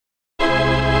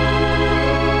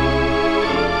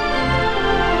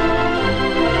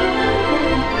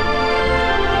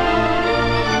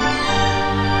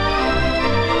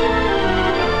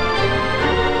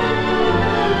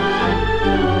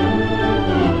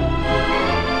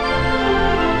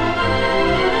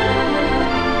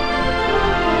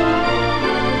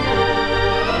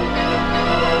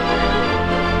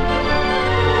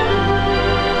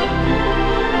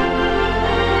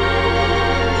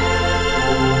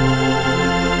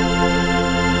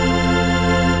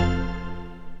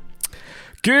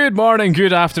Good morning,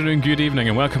 good afternoon, good evening,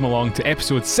 and welcome along to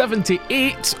episode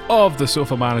 78 of the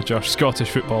Sofa Manager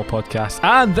Scottish Football Podcast.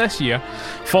 And this year,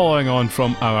 following on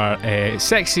from our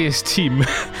sexiest team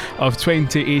of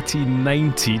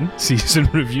 2018-19 season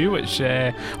review, which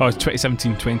was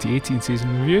 2017-2018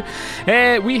 season review,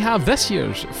 we have this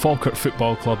year's Falkirk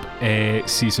Football Club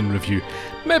season review.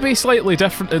 Maybe slightly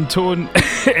different in tone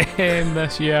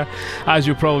this year, as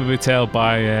you'll probably tell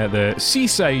by the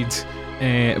seaside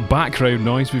background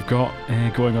noise we've got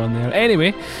going on there.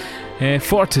 Anyway,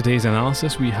 for today's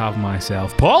analysis, we have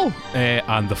myself, Paul,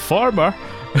 and the former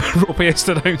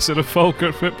ropeiest announcer of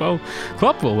Falkirk Football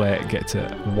Club. We'll get to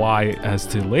why as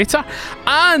to later.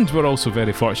 And we're also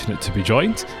very fortunate to be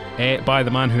joined by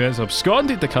the man who has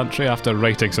absconded the country after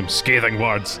writing some scathing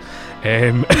words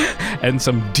in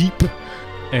some deep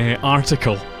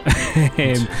article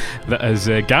that has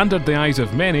gandered the eyes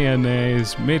of many and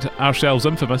has made ourselves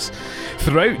infamous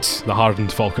throughout the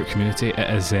hardened Falkirk community. It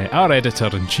is our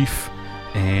editor-in-chief,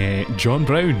 John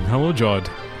Brown. Hello, John.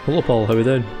 Hello, Paul. How are we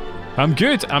doing? I'm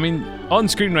good. I mean, on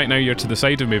screen right now you're to the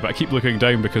side of me, but I keep looking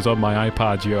down because on my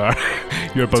iPad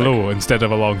you're below instead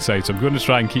of alongside, so I'm going to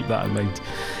try and keep that in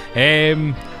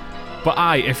mind. But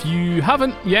if you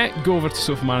haven't yet, go over to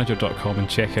sofamanager.com and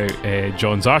check out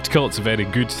John's article. It's a very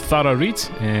good, thorough read,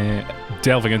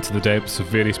 delving into the depths of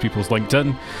various people's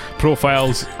LinkedIn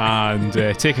profiles and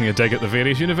taking a dig at the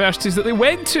various universities that they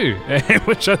went to,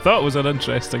 which I thought was an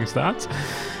interesting stat.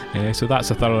 So that's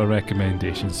a thorough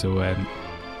recommendation. So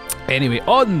anyway,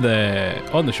 on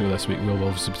the show this week, we'll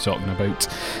obviously be talking about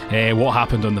what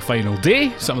happened on the final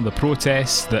day, some of the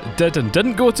protests that did and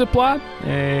didn't go to plan,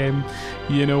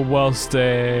 whilst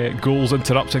goals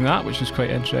interrupting that, which is quite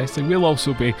interesting. We'll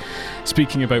also be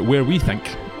speaking about where we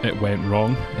think it went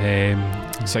wrong,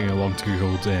 singing along to good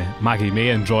old Maggie May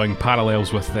and drawing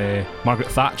parallels with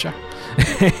Margaret Thatcher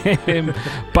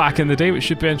back in the day, which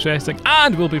should be interesting.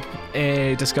 And we'll be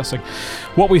discussing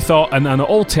what we thought and an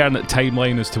alternate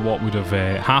timeline as to what would have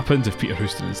happened if Peter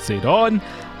Houston had stayed on,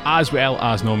 as well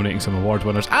as nominating some award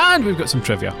winners. And we've got some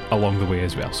trivia along the way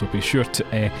as well, so be sure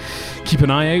to keep an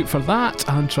eye out for that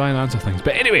and try and answer things.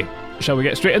 But anyway, shall we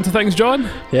get straight into things, John?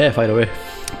 Yeah, fire away.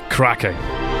 Cracking.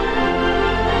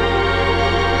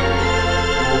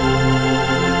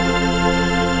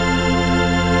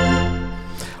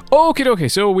 Okay,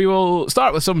 so we will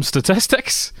start with some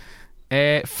statistics.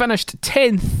 Finished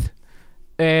 10th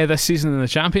this season in the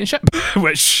Championship,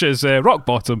 which is rock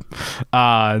bottom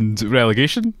and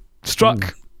relegation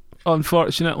struck,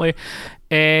 unfortunately.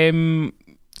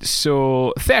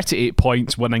 So 38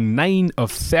 points, winning 9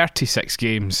 of 36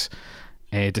 games,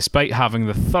 despite having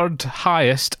the third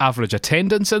highest average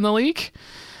attendance in the league.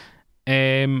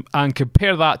 And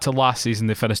compare that to last season,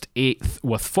 they finished 8th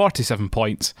with 47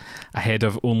 points, ahead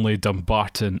of only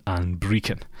Dumbarton and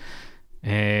Brecon.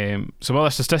 Some other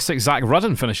statistics: Zach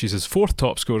Rudden finishes as 4th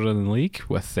top scorer in the league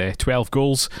with 12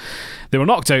 goals. They were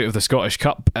knocked out of the Scottish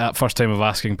Cup at first time of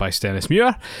asking by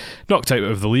Stennismuir, knocked out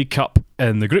of the League Cup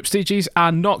in the group stages,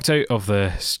 and knocked out of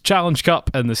the Challenge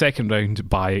Cup in the second round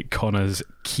by Connah's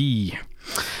Quay.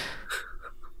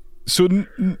 So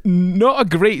not a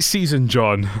great season,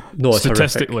 John. No, it's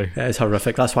statistically. Horrific. It's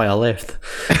horrific. That's why I left.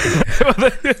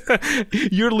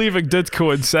 Your leaving did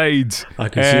coincide. I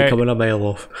can see it coming a mile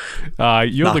off.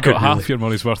 You only got half your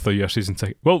money's worth of your season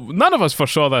ticket. Well, none of us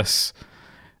foresaw this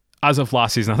as of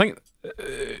last season. I think,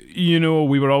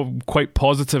 we were all quite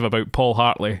positive about Paul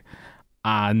Hartley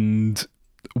and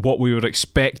what we were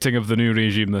expecting of the new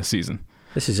regime this season.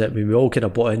 This is it. I mean, we all kind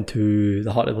of bought into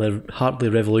the Hartley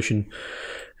revolution.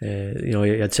 He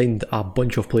had signed a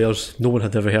bunch of players no one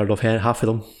had ever heard of, half of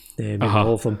them, maybe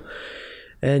all of them,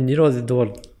 and they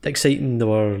were exciting, they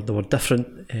were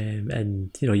different, and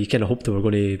you kind of hoped they were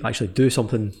going to actually do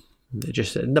something.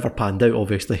 It never panned out,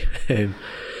 obviously.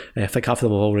 I think half of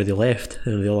them have already left,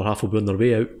 and the other half will be on their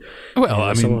way out.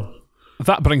 Well,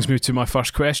 that brings me to my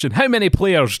first question: how many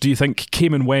players do you think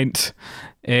came and went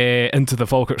into the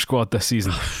Falkirk squad this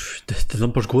season? The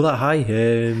numbers go that high.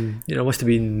 It must have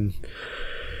been.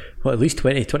 Well, at least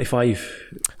 20,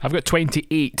 25. I've got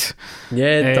 28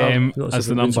 as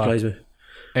the number. Surprise me.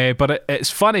 But it's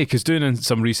funny because doing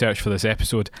some research for this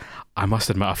episode, I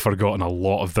must admit I've forgotten a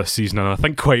lot of this season, and I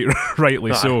think quite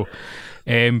rightly so.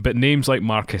 But names like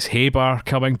Marcus Haber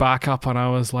coming back up, and I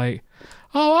was like,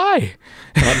 oh, aye.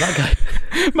 That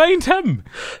guy. Mind him.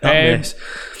 Mess.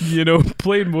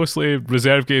 Playing mostly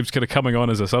reserve games, kind of coming on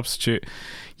as a substitute.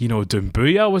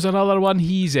 Dumbuya was another one.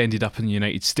 He's ended up in the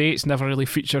United States, never really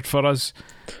featured for us.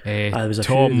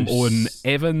 Tom Owen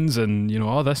Evans and,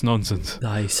 all this nonsense.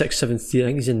 6th, 7th tier. I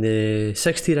think he's in the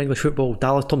 6th tier English football.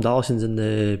 Tom Dallason's in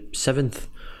the 7th.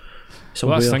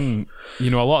 somewhere. Well, that's the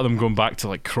thing, a lot of them going back to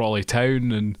like Crawley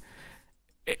Town, and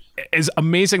it is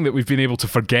amazing that we've been able to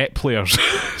forget players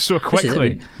so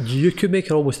quickly. You could make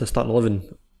it almost a starting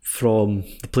 11 from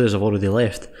the players have already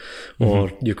left,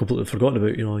 or you're completely forgotten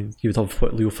about. You would have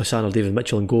Leo Fassan or David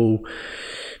Mitchell in goal,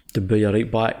 Dumbuya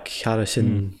right back,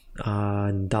 Harrison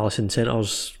and Allison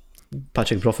centres,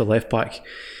 Patrick Brough left back.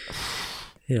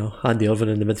 Andy Irving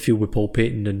in the midfield with Paul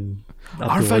Payton and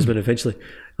Abdul Osman eventually.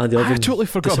 Andy Irving, I totally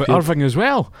forgot about Irving as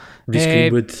well. Reece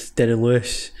Greenwood, Denon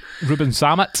Lewis, Ruben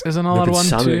Sammet is another one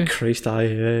too. Christ,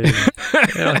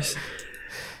 it's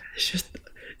just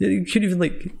you couldn't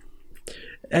even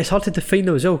it's hard to define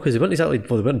them as well, because they weren't exactly,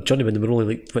 they weren't journeymen, they were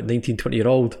only 19, 20 year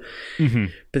old, but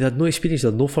they had no experience, they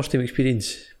had no first team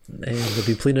experience, and they've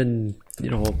been playing in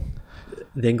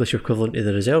the English equivalent of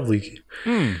the reserve league.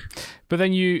 But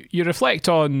then you reflect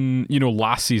on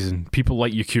last season, people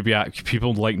like Jakubiak,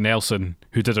 people like Nelson,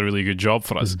 who did a really good job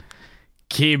for us,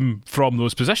 came from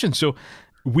those positions. So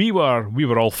we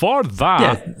were all for that.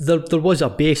 Yeah, there was a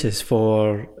basis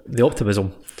for the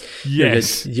optimism.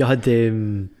 Yes, you had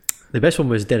the best one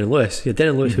was Denon Lewis. You had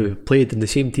Denon Lewis who played in the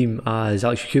same team as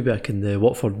Alex Jakubiak in the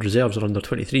Watford reserves or under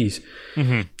 23s.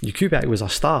 Jakubiak was a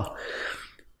star.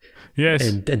 Yes,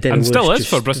 and still is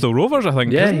for Bristol Rovers, I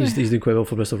think. Yeah, he's doing quite well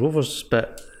for Bristol Rovers.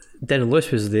 But Denon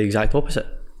Lewis was the exact opposite.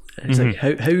 It's like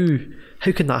how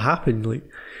can that happen?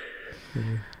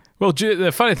 Well,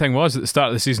 the funny thing was at the start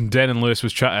of the season, Denon Lewis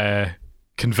was trying to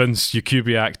convince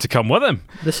Jakubiak to come with him.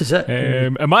 This is it.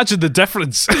 Imagine the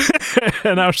difference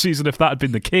in our season if that had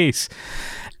been the case.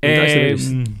 That's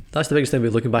the biggest thing we're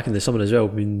looking back in the summer as well.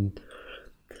 I mean,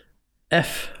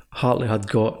 if Hartley had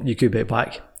got Jakubiak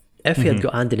back, if he had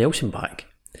got Andy Nelson back,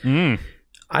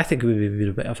 I think it would have been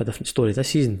a bit of a different story this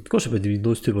season. Of course, it would have been,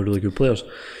 those two were really good players.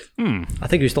 I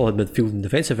think we still had midfield and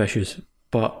defensive issues,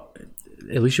 but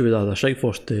at least you would have a strike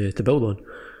force to build on.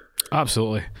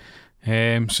 Absolutely.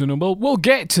 We'll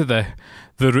get to the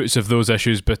roots of those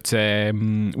issues, but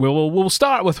we'll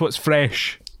start with what's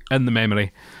fresh in the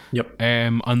memory. Yep.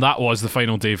 And that was the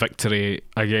final day victory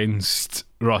against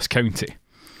Ross County.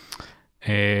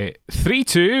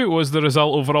 3-2 was the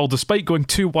result overall, despite going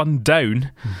 2-1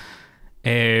 down.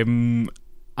 And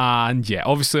yeah,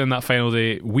 obviously on that final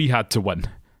day we had to win.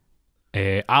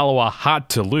 Alloa had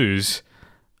to lose,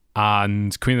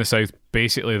 and Queen of the South,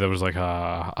 basically there was like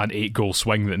an 8-goal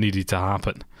swing that needed to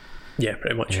happen. Yeah,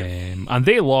 pretty much. And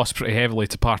they lost pretty heavily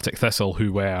to Partick Thistle,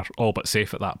 who were all but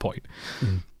safe at that point.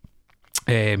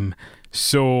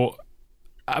 So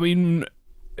I mean,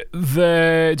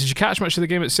 did you catch much of the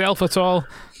game itself at all?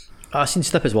 I've seen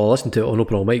snippets while I listened to it on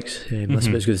open all mics. That's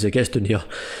about as good as it gets down here.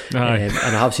 And I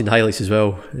have seen highlights as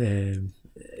well. It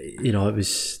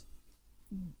was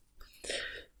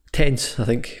tense, I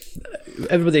think.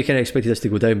 Everybody kind of expected us to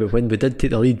go down, but when we did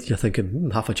take the lead, you're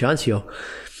thinking, half a chance here.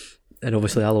 And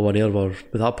obviously Alloa and Ayr were,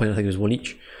 at that point I think it was one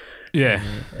each. Yeah.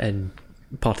 And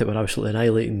Partick were absolutely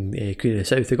annihilating Queen of the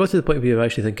South. They got to the point where you were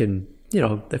actually thinking,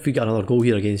 if we get another goal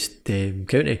here against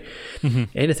County,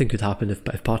 anything could happen.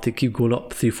 If Partick keep going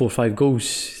up 3, 4, 5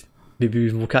 goals,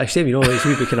 maybe we'll catch them. It's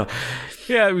maybe kind of.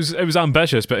 Yeah, it was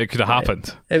ambitious, but it could have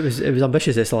happened. It was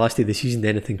ambitious. It's the last day of the season.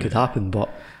 Anything could happen, but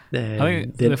I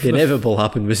think the inevitable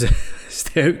happened was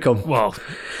the outcome. Well,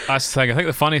 that's the thing. I think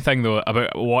the funny thing though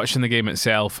about watching the game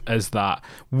itself is that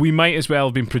we might as well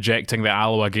have been projecting the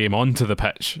Alloa game onto the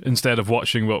pitch instead of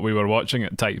watching what we were watching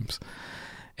at times.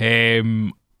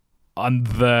 And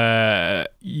it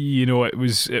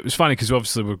was funny because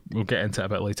obviously we'll get into it a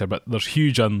bit later, but there's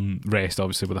huge unrest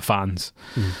obviously with the fans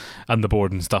and the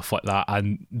board and stuff like that,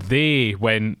 and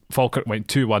when Falkirk went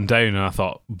 2-1 down, and I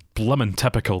thought, blimmin'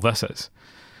 typical this is.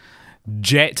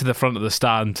 Jet to the front of the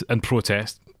stand and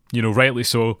protest, rightly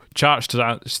so,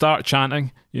 start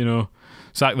chanting,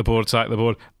 sack the board,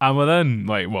 and within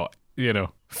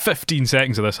 15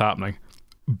 seconds of this happening,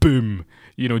 boom,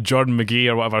 Jordan McGee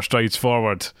or whatever strides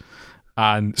forward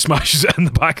and smashes it in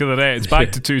the back of the net. It's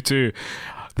back to 2-2.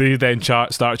 They then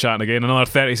start chanting again. Another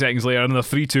 30 seconds later, another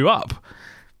 3-2 up.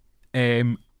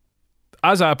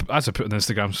 As I put on the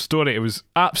Instagram story, it was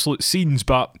absolute scenes,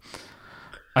 but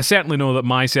I certainly know that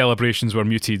my celebrations were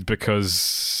muted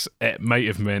because it might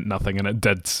have meant nothing, and it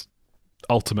did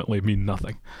ultimately mean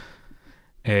nothing.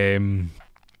 And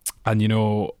I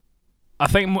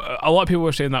think a lot of people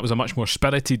were saying that was a much more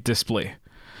spirited display,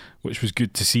 which was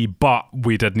good to see, but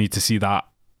we did need to see that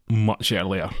much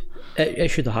earlier. It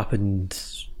should have happened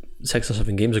 6 or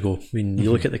 7 games ago. I mean, you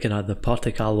look at the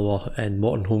Partick, Alloa and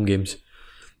Morton home games.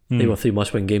 They were 3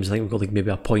 must-win games. I think we've got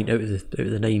maybe a point out of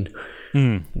the 9.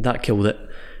 That killed it.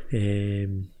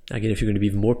 Again, if you're going to be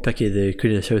even more picky, the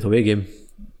Queen of the South away game,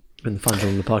 when the fans are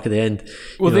on the park at the end.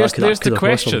 Well, there's the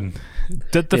question.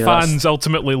 Did the fans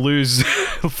ultimately lose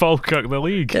Falkirk the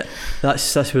league? Yeah,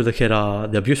 that's where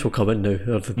the abuse will come in now,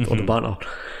 or the banter.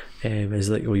 Is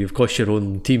like, well, you've cost your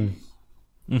own team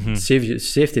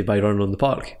safety by running on the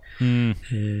park. I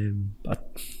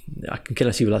can kind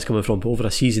of see where that's coming from, but over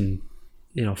a season,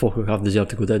 Falkirk have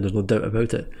deserved to go down, there's no doubt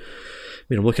about it. I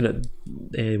mean, I'm looking at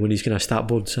when he's kind of stat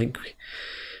boards, I think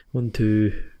 1,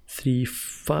 2, 3,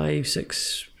 5,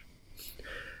 6,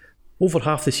 over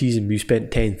half the season we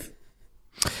spent 10th.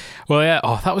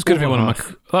 That was going to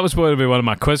be one of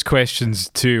my quiz questions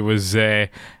too, was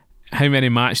how many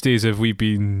match days have we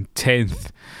been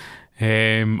 10th?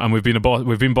 And we've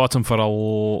been bottom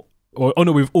for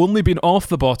we've only been off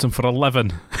the bottom for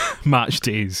 11 match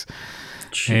days.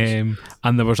 And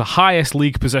there was a highest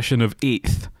league position of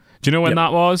 8th. Do you know when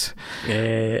that was?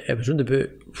 It was around about,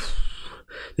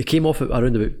 they came off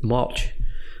around about March,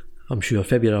 I'm sure,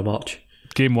 February or March.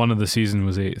 Game 1 of the season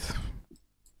was 8th.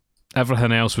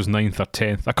 Everything else was 9th or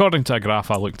 10th, according to a graph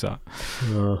I looked at.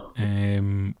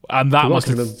 And that must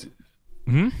have...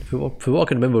 For what I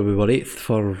can remember, we were 8th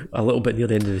for a little bit near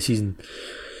the end of the season.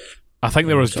 I think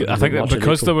there was. I think that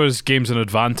because there was games in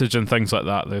advantage and things like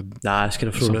that. It's kind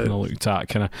of thrown out. I looked at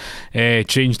kind of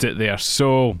changed it there.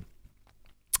 So,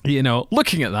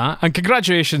 looking at that, and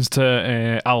congratulations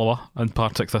to Alloa and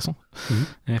Partick Thistle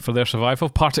for their survival.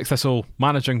 Partick Thistle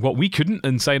managing what we couldn't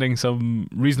and signing some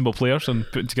reasonable players and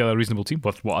putting together a reasonable team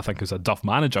with what I think is a duff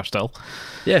manager still.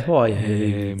 Yeah, well,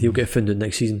 he'll get found in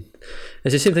next season.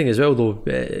 It's the same thing as well, though.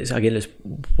 It's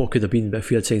what could have been if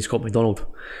we had signed Scott McDonald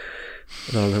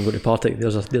rather than going to Partick.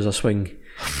 There's a swing.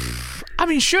 I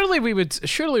mean, surely we would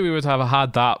have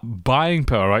had that buying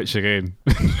power rights again.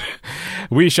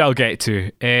 We shall get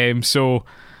to. The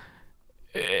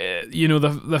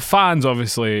fans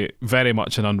obviously very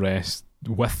much in unrest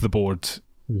with the board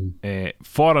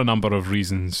for a number of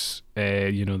reasons.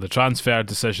 The transfer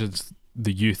decisions,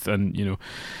 the youth, and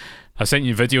I sent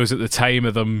you videos at the time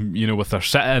of them, with their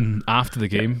sit-in after the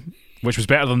game, which was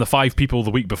better than the 5 people the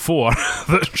week before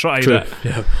that tried it.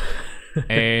 Yeah.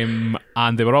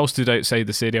 And they were all stood outside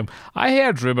the stadium. I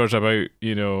heard rumours about,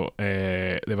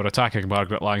 they were attacking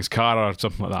Margaret Lang's car or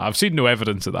something like that. I've seen no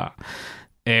evidence of that.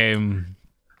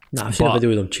 I've seen a video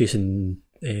of them chasing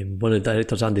one of the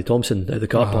directors, Andy Thompson, out of the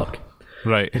car park.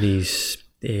 Right. In his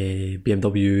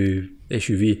BMW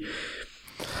SUV.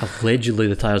 Allegedly,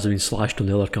 the tyres have been slashed on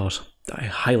the other cars. I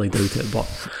highly doubt it, but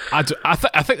I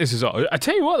think this is all. I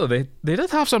tell you what, though, they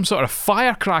did have some sort of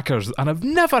firecrackers, and I've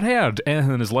never heard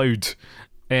anything as loud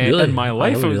really? In my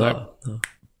life. It was like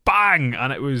bang,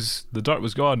 and the dirt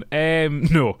was gone.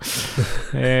 No,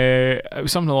 it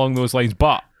was something along those lines.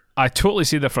 But I totally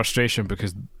see the frustration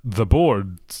because the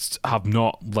boards have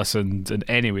not listened in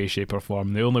any way, shape, or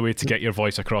form. The only way to get your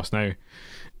voice across now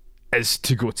is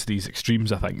to go to these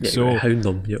extremes, I think. So hound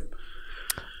them. Yep.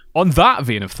 On that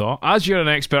vein of thought, as you're an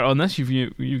expert on this,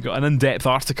 you've got an in-depth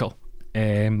article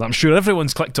that I'm sure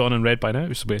everyone's clicked on and read by now,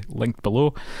 which will be linked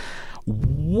below.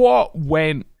 What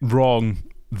went wrong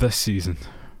this season?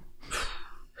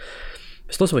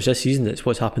 It's not so much this season, it's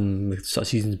what's happened with sort of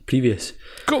seasons previous.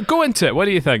 Go into it, what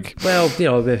do you think? Well,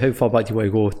 how far back do you want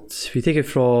to go? If you take it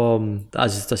from,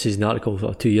 as this is an article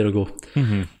sort of 2 years ago,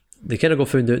 they kind of got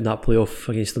found out in that playoff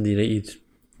against Dundee United,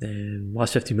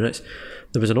 last 15 minutes.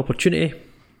 There was an opportunity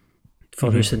for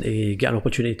Houston to get an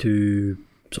opportunity to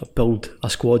sort of build a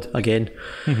squad again.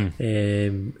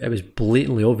 It was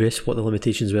blatantly obvious what the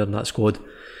limitations were in that squad.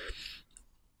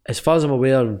 As far as I'm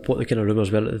aware, what the kind of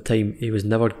rumours were at the time, he was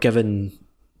never given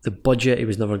the budget, he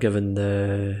was never given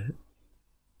the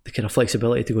kind of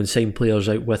flexibility to go and sign players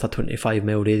out with a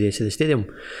 25-mile radius of the stadium.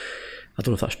 I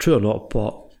don't know if that's true or not,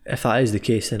 but if that is the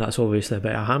case, then that's obviously a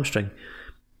bit of a hamstring.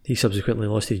 He subsequently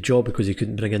lost his job because he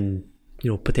couldn't bring in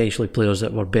potentially players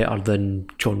that were better than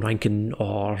John Rankin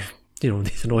or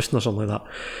Nathan Austin or something like that.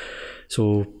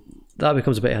 So that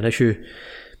becomes a bit of an issue.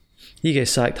 He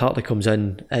gets sacked, Hartley comes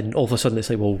in, and all of a sudden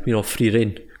it's like, well, free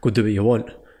reign, go do what you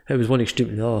want. It was one extreme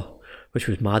to the other, which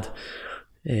was mad.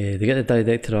 They get the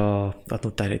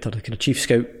the kind of chief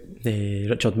scout,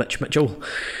 Richard Mitchell,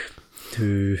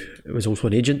 who was also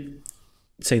an agent,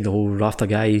 signed the whole raft of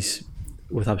guys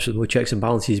with absolutely no checks and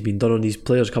balances being done on these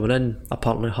players coming in.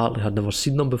 Apparently Hartley had never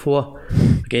seen them before.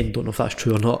 Again, don't know if that's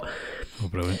true or not. Oh,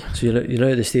 brilliant. So you're now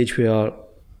at the stage where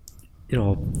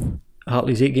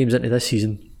Hartley's 8 games into this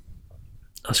season,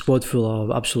 a squad full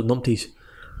of absolute numpties.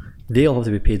 They all have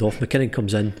to be paid off. McKinnon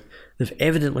comes in. They've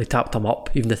evidently tapped him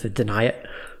up, even if they deny it.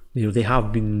 They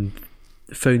have been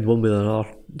found one with another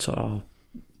sort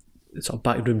of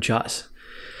backroom chats,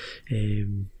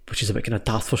 which is a bit kind of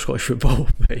daft for Scottish football.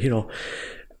 But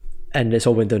and it's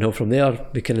all went downhill from there.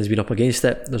 McKinnon's been up against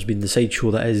it. There's been the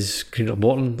sideshow that is Greenock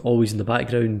Morton, always in the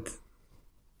background,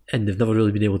 and they've never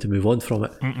really been able to move on from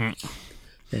it.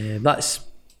 That's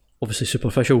obviously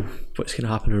superficial, what's going to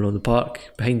happen around the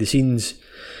park. Behind the scenes,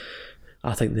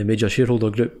 I think the major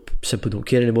shareholder group simply don't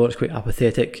care anymore. It's quite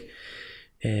apathetic.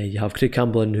 You have Craig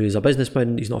Campbell, who is a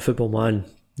businessman. He's not a football man.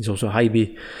 He's also a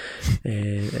Highby.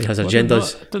 He has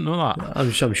agendas. Didn't know that.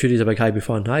 I'm sure he's a big Highby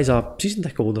fan. He's a season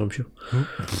ticket holder, I'm sure.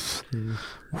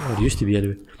 Or he used to be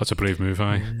anyway. That's a brave move,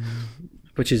 aye.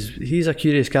 He's a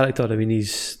curious character. I mean,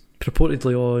 he's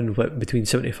purportedly on between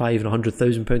 £75,000 and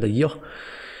 £100,000 a year.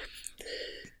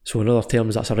 So in other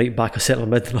terms, that's a right back, a centre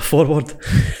mid and a forward.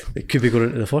 It could be going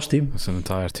into the first team. That's an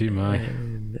entire team, aye.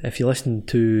 If you listen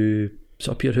to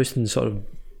sort of Peter Houston's sort of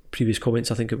previous comments,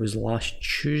 I think it was last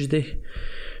Tuesday,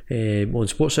 on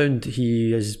Sportsound,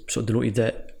 he has sort of denoted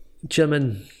that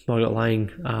Chairman Margaret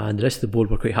Lang and the rest of the board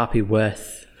were quite happy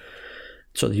with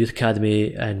sort of the youth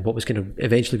academy and what was going to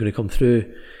eventually going to come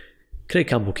through. Craig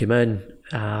Campbell came in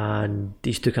and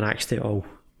he's took an axe to it all.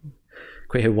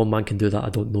 Quite how one man can do that, I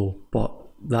don't know, but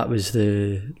that was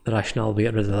the rationale of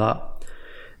getting rid of that,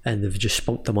 and they've just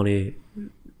spunked the money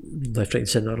left, right and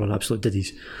centre on absolute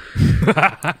diddies.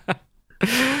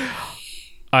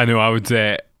 I know, I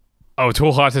would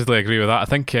wholeheartedly agree with that. I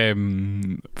think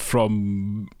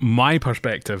from my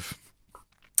perspective,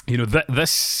 you know,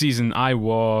 this season I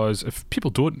was, if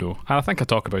people don't know, and I think I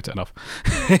talk about it enough,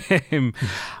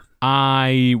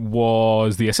 I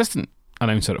was the assistant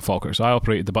announcer at Falkirk, so I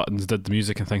operated the buttons, did the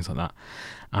music and things like that.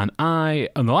 And I,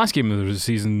 in the last game of the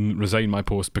season, resigned my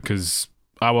post because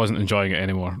I wasn't enjoying it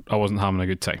anymore. I wasn't having a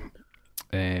good time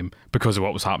because of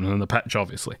what was happening on the pitch,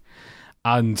 obviously.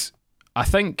 And I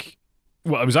think,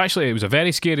 well, it was a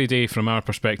very scary day from our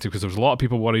perspective because there was a lot of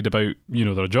people worried about, you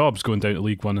know, their jobs going down to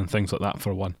League One and things like that,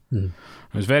 for one. It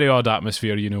was a very odd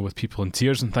atmosphere, you know, with people in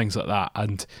tears and things like that.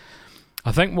 And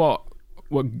I think what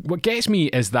gets me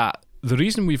is that the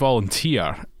reason we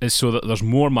volunteer is so that there's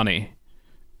more money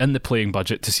in the playing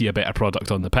budget to see a better product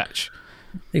on the pitch.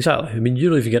 Exactly. I mean, you're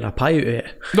not even getting a pie out of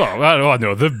it.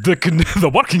 No.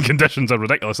 The working conditions are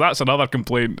ridiculous. That's another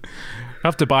complaint. We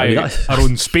have to buy our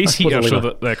own space heater so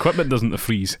that the equipment doesn't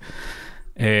freeze,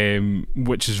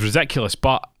 which is ridiculous.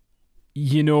 But,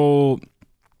 you know,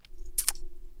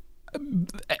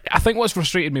 I think what's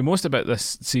frustrated me most about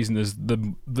this season is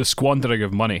the squandering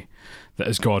of money that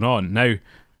has gone on. Now,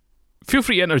 feel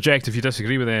free to interject if you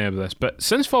disagree with any of this, but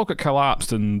since Falkirk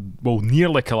collapsed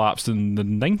nearly collapsed in the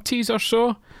 90s or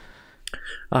so.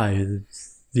 Aye,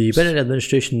 the Bennett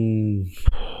administration,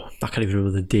 I can't even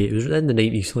remember the date, it was in the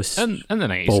 90s. In the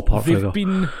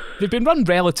 90s. They've been run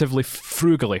relatively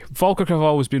frugally. Falkirk have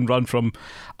always been run from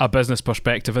a business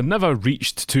perspective and never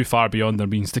reached too far beyond their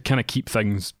means to kind of keep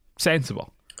things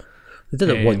sensible. They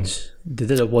did it once.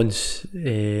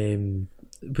 When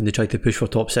they tried to push for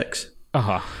top six.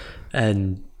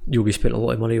 And Yogi spent a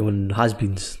lot of money on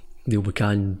has-beens, Neil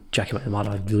McCann, Jackie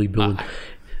McNamara, really bullying.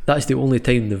 That's the only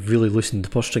time they've really loosened the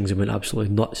purse strings and went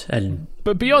absolutely nuts.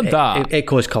 But beyond that, it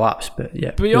caused collapse. But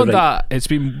yeah, beyond that, it's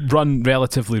been run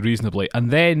relatively reasonably.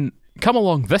 And then come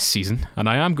along this season, and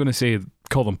I am going to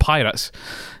call them pirates.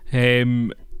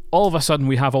 All of a sudden,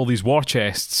 we have all these war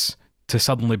chests to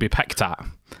suddenly be picked at,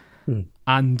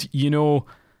 and you know.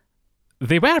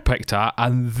 They were picked at,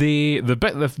 and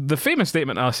the famous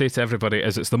statement I say to everybody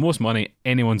is it's the most money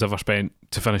anyone's ever spent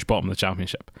to finish bottom of the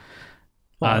championship.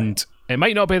 Wow. And it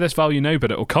might not be this value now,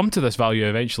 but it will come to this value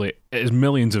eventually. It is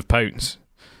millions of pounds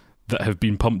that have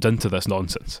been pumped into this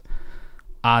nonsense.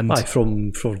 And for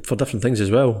different things as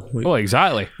well. Well,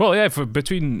 exactly. Well, yeah,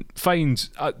 between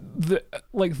fines, the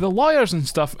lawyers and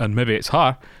stuff, and maybe it's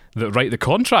her that write the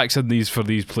contracts in for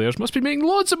these players must be making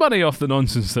loads of money off the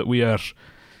nonsense that we are,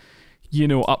 you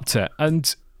know, up to.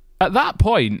 And at that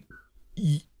point,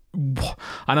 and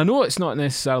I know it's not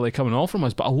necessarily coming all from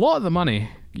us, but a lot of the money,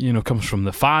 you know, comes from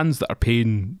the fans that are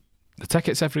paying the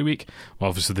tickets every week. Well,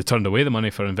 obviously they turned away the money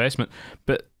for investment,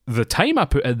 but the time I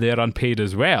put in there unpaid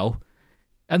as well,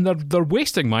 and they're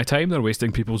wasting my time, they're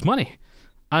wasting people's money,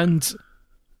 and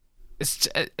it's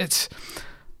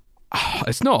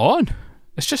not on.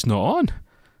 It's just not on.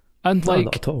 And no,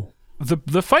 not at all.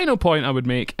 The final point I would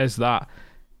make is that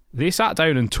they sat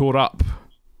down and tore up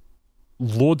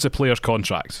loads of players'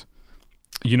 contracts.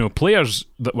 You know, players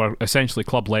that were essentially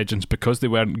club legends because they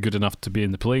weren't good enough to be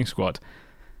in the playing squad.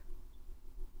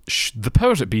 The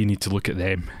powers that be need to look at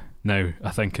them now,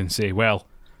 I think, and say, well,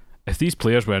 if these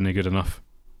players weren't good enough,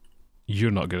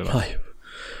 you're not good enough. Aye.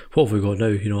 What have we got now?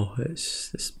 You know,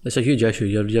 it's a huge issue.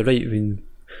 You're right. I mean,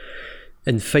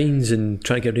 in fines and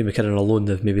trying to get Ray McKinnon alone,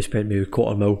 they've maybe spent maybe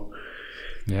 $250,000.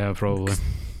 Yeah, probably.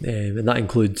 and that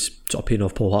includes sort of paying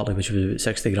off Paul Hartley, which was about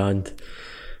 60 grand.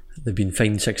 They've been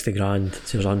fined 60 grand,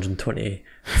 so it was 120,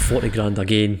 40 grand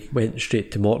again, went straight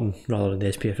to Morton rather than the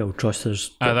SPFL Trust.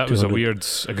 That was a weird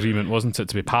agreement, wasn't it,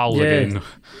 to be pals again?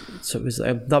 So it was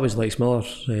that was Lex Miller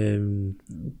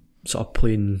sort of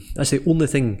playing. That's the only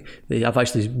thing that I've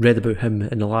actually read about him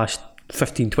in the last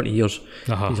 15-20 years.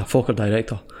 He's a Fokker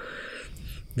director.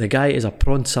 The guy is a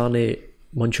prawn sarnie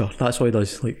muncher. That's what he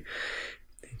does. Like,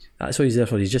 that's what he's there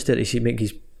for. He's just there to make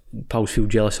his pals feel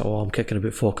jealous. Oh, I'm kicking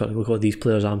about Fokker. Look at these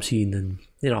players I'm seeing, and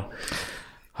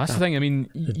that's the thing. I mean,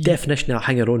 the definition of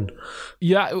hanger on.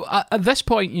 Yeah, at this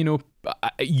point,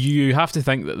 you have to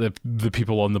think that the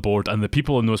people on the board and the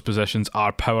people in those positions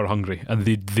are power hungry, and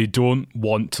they don't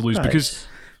want to lose, because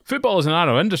football is a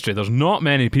narrow industry. There's not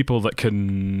many people that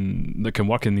can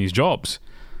work in these jobs.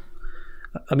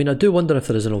 I mean, I do wonder if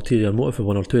there is an ulterior motive for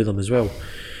one or two of them as well.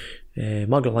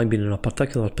 Margaret Lang being in a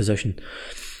particular position.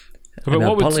 But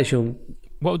what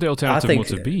would the alternative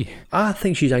motive be? I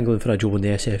think she's angling for a job in the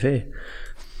SFA.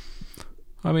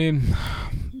 I mean,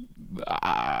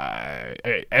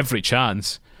 every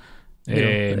chance.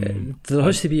 There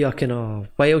has to be a kind of,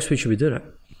 why else would she be doing it?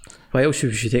 Why else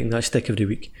would she be taking that stick every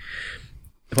week?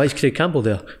 Why is Craig Campbell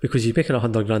there? Because he's making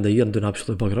 100 grand a year and doing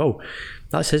absolutely bugger all.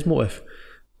 That's his motive.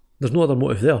 There's no other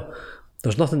motive there.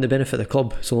 There's nothing to benefit the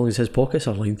club so long as his pockets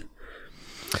are lined.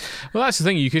 Well, that's the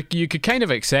thing. You could kind of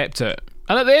accept it,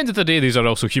 and at the end of the day, these are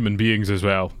also human beings as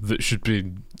well that should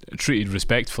be treated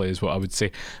respectfully, is what I would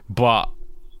say. But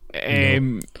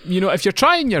if you're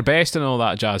trying your best and all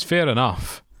that jazz, fair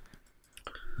enough.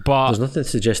 But there's nothing to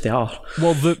suggest they are.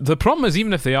 Well, the problem is,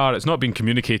 even if they are, it's not being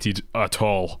communicated at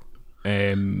all.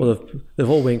 Well, they've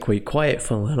all went quite quiet,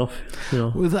 funnily enough.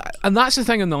 And that's the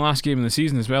thing in the last game of the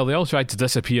season as well. They all tried to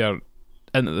disappear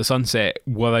into the sunset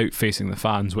without facing the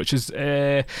fans, which is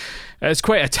it's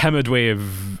quite a timid way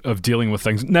of dealing with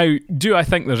things. Now, do I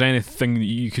think there's anything that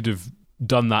you could have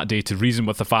done that day to reason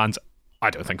with the fans?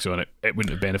 I don't think so, and it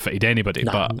wouldn't have benefited anybody.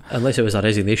 Nah, but unless it was a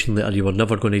resignation letter, you were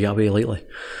never going to get away lightly.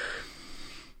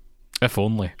 If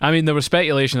only. I mean, there was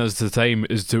speculation as to the time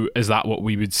is that what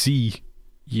we would see,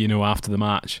 after the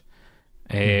match.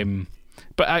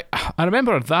 But I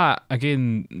remember that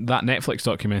Netflix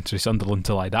documentary, Sunderland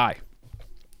Till I Die.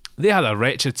 They had a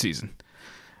wretched season,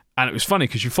 and it was funny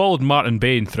because you followed Martin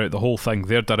Bain throughout the whole thing,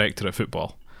 their director at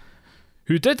football,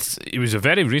 he was a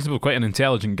very reasonable, quite an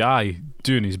intelligent guy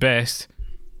doing his best.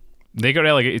 They got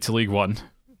relegated to League One,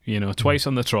 twice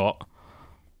on the trot,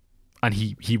 and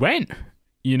he went,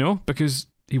 because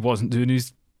he wasn't doing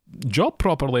his job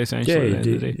properly, essentially.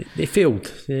 Yeah, they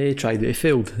failed. They tried it, they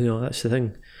failed. That's the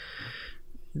thing.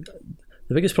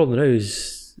 The biggest problem now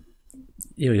is,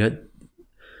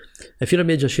 if you're a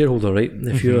major shareholder, right,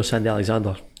 if you're Sandy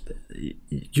Alexander,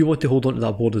 you want to hold on to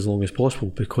that board as long as possible,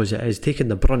 because it is taking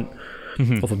the brunt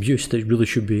of abuse that really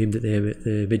should be aimed at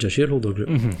the major shareholder group.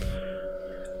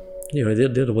 They're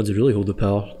the ones that really hold the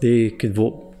power. They can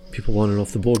vote people on and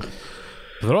off the board.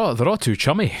 They're all too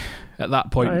chummy at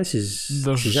that point. This is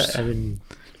it. I mean,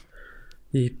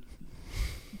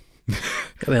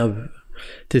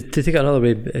 to take it another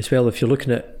way as well, if you're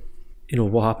looking at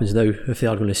what happens now if they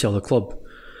are going to sell the club.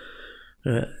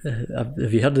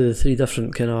 Have you heard of the 3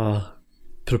 different kind of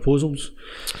proposals?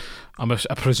 I'm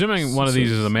presuming one of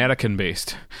these is American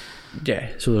based. Yeah,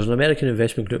 so there's an American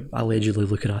investment group allegedly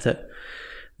looking at it.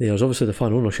 There's obviously the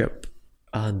fan ownership,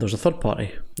 and there's a third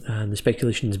party, and the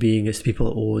speculations being it's the people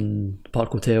that own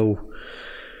Park Hotel,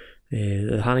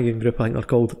 the Hannigan Group, I think they're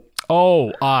called.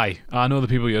 Oh, aye, I know the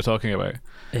people you're talking about.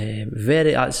 I've read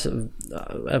it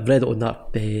on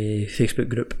that Facebook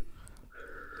group,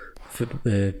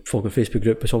 Fogger Facebook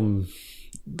group.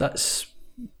 That's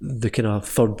the kind of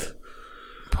third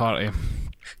party.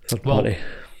 Well,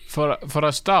 for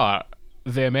a start,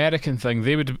 the American thing,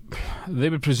 they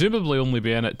would presumably only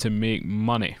be in it to make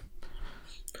money.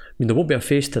 I mean, there won't be a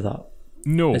face to that.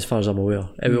 No, as far as I'm aware,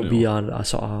 it will be a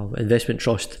sort of investment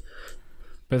trust.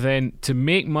 But then to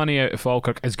make money out of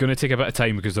Falkirk is going to take a bit of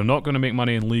time, because they're not going to make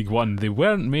money in League One. They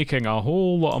weren't making a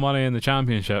whole lot of money in the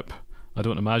Championship, I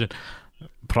don't imagine.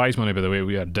 Prize money, by the way,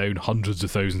 we are down hundreds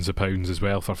of thousands of pounds as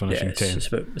well for finishing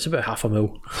 10th. It's about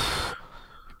 $500,000.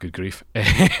 Good grief.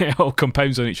 It all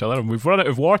compounds on each other, and we've run out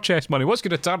of war chest money. What's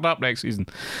going to turn up next season?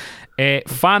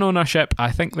 Fan ownership,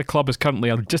 I think the club is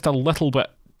currently just a little bit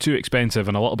too expensive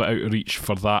and a little bit out of reach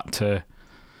for that to...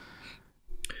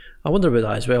 I wonder about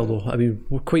that as well, though. I mean,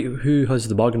 who has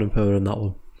the bargaining power on that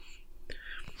one?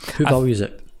 Who values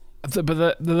it?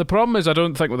 But the problem is, I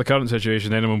don't think with the current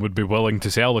situation anyone would be willing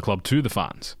to sell the club to the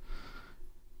fans.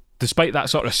 Despite that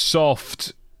sort of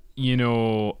soft,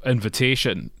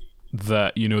 invitation,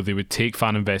 that, you know, they would take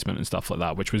fan investment and stuff like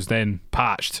that, which was then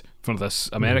patched for this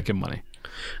American money.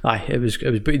 Aye, it was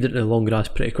booted into the long grass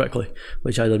pretty quickly,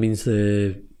 which either means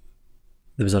there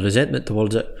was a resentment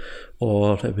towards it,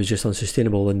 or it was just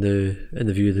unsustainable in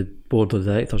the view of the board of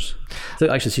directors.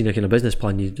 Without actually seeing a kind of business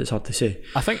plan, it's hard to say.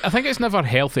 I think it's never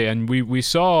healthy, and we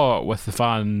saw with the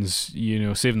fans, you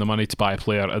know, saving the money to buy a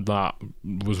player, and that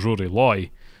was Rory Loy.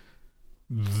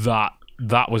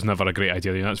 That was never a great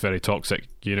idea. You know, that's very toxic.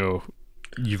 You know,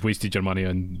 you've wasted your money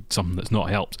on something that's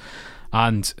not helped.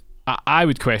 And I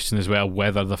would question as well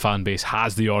whether the fan base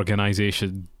has the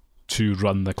organisation to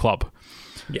run the club.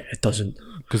 Yeah, it doesn't.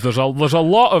 Because there's a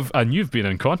lot of, and you've been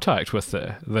in contact with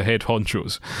the head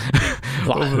honchos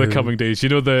over the coming days. You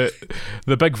know, the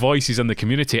big voices in the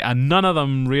community, and none of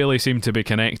them really seem to be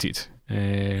connected.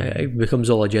 It becomes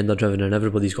all agenda driven, and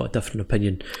everybody's got a different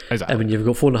opinion. Exactly. And when you've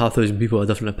got 4,500 people with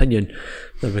a different opinion,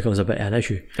 there becomes a bit of an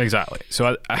issue. Exactly.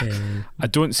 So I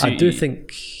don't see. I do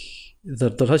think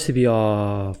there has to be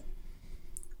a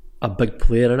big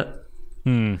player in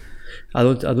it. I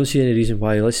don't see any reason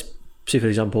why. Let's say, for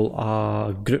example,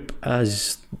 a group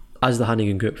as the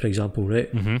Hannigan Group, for example,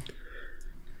 right? Mm-hmm.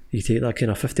 You take that kind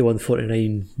of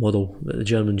 51-49 model that the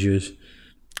Germans use.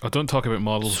 I don't talk about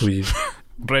models. So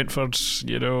Brentford's,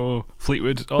 you know,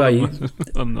 Fleetwood, all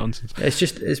that nonsense.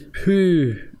 It's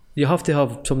who you have to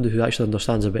have somebody who actually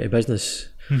understands a bit of business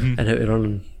and how to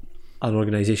run an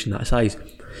organisation that size.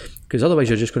 Because otherwise,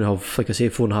 you're just going to have, like I say,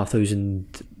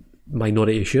 4,500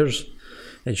 minority shares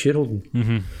in shareholding.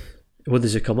 Mm-hmm. What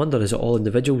does it come under? Is it all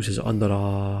individuals? Is it under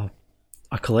a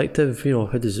collective? You know,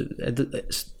 how does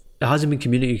it hasn't been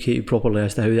communicated properly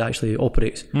as to how it actually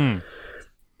operates.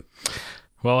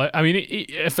 Well, I mean,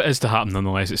 if it is to happen,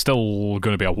 nonetheless, it's still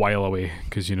going to be a while away,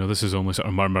 because, you know, this is only sort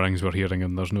of murmurings we're hearing,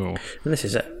 and there's no and this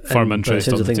is it. firm interest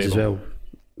on the things table. As well,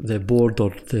 the board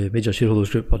or the major shareholders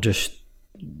group are just,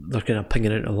 they're kind of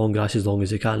pinging it along grass as long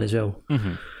as they can as well.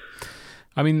 Mm-hmm.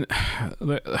 I mean,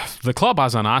 the club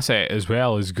as an asset as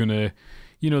well is going to,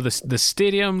 you know, the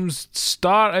stadium's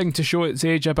starting to show its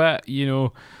age a bit, you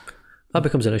know. That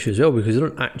becomes an issue as well, because they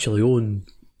don't actually own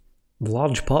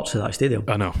large parts of that stadium.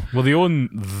 I know. Well, they own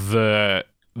the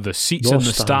seats North in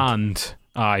the stand.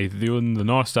 Aye, they own the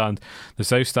North Stand. The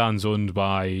South Stand's owned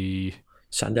by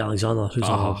Sandy Alexander, who's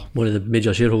one of the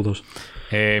major shareholders.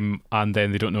 And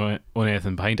then they don't own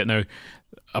anything behind it. Now,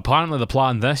 apparently the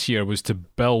plan this year was to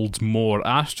build more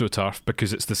AstroTurf,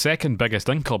 because it's the second biggest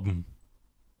income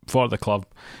for the club,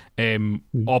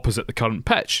 opposite the current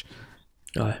pitch.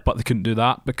 Aye. But they couldn't do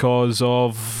that because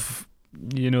of,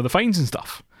 you know, the fines and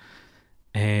stuff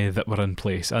that were in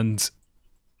place. And,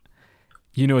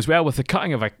 you know, as well with the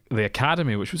cutting of the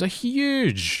academy, which was a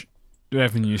huge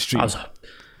revenue stream. That was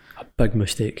a big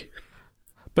mistake.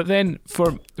 But then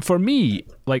for me,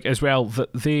 like, as well,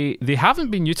 that they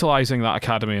haven't been utilising that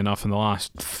academy enough in the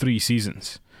last 3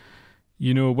 seasons.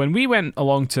 You know, when we went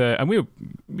along to, and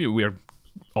we're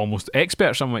almost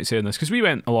experts, some might say, in this, because we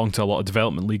went along to a lot of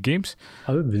development league games.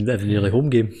 I would have been every nearly home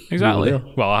game. Exactly.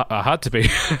 Well, I had to be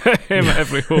at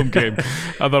every home game.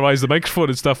 Otherwise, the microphone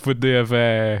and stuff would have,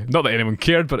 not that anyone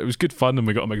cared, but it was good fun, and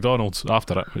we got a McDonald's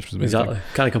after it, which was amazing. Exactly.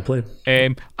 Can't complain.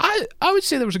 I would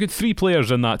say there was a good 3 players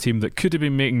in that team that could have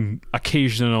been making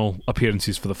occasional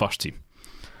appearances for the first team.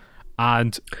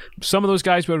 And some of those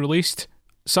guys were released.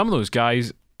 Some of those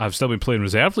guys have still been playing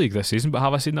reserve league this season, but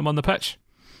have I seen them on the pitch?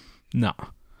 No.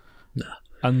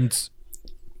 And,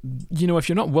 you know, if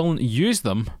you're not willing to use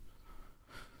them,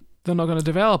 they're not going to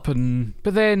develop.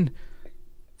 But then,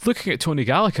 looking at Tony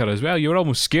Gallagher as well, you were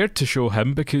almost scared to show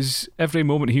him, because every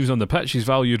moment he was on the pitch, his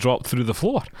value dropped through the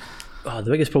floor. The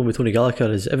biggest problem with Tony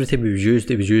Gallagher is every time he was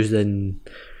used in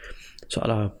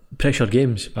sort of pressure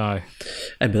games. Aye.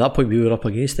 And by that point, we were up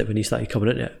against it when he started coming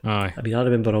into it. Aye. I mean, I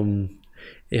remember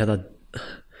he had a...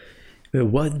 I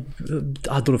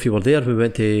don't know if you were there. We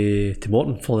went to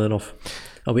Morton, funnily enough.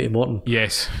 Away to Morton.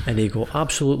 Yes. And he got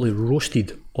absolutely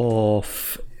roasted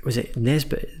off. Was it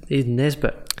Nesbitt? Aidan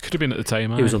Nesbitt. Could have been at the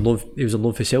time. He was on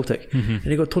loan for Celtic, and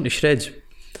he got torn to shreds.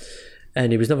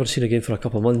 And he was never seen again for a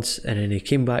couple of months. And then he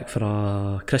came back for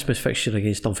a Christmas fixture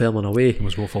against Dunfermline away. It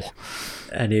was woeful.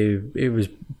 And he was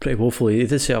pretty woeful. He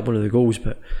did set up one of the goals,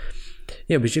 but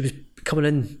yeah, he was coming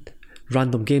in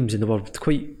random games, and they were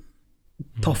quite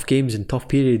tough games and tough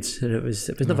periods, and it was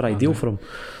never ideal for him.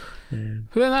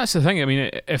 But then that's the thing. I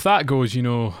mean, if that goes, you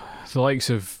know, the likes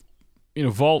of, you know,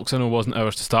 Volks, I know wasn't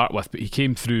ours to start with, but he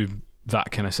came through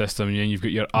that kind of system. And you've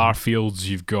got your Arfields,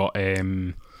 you've got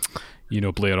you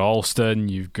know, Blair Alston,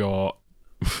 you've got.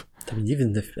 I mean,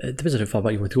 even it depends on how far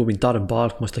back you want to go. I mean, Darren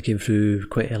Barr must have came through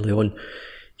quite early on.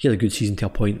 He had a good season to a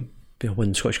point, win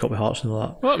the Scottish Cup with Hearts and all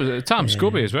that. Well, it was Tam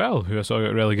Scobie as well, who I saw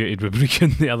got relegated with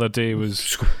Brecon the other day.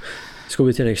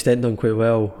 Scobie to an extent done quite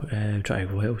well. Trying to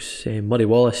think what else. Murray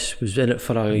Wallace was in it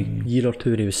for a year or two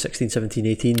when he was 16, 17,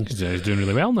 18. He's doing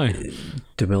really well now.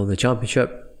 Doing well in the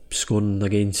Championship, scoring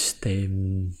against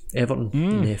Everton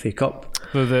in the FA Cup.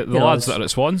 The lads that are at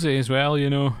Swansea as well, you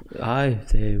know. Aye,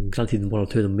 granted one or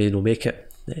two of them may not make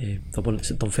it. The one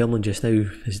that's at Dunfermline just now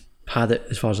has had it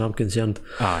as far as I'm concerned.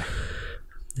 Aye.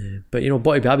 But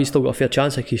Bobby Babby's still got a fair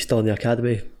chance. Like, he's still in the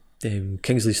academy.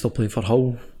 Kingsley's still playing for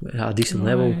Hull at a decent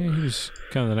level. He's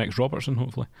kind of the next Robertson,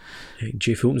 hopefully.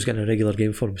 Jay Fulton's getting a regular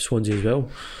game for Swansea as well.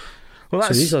 Well,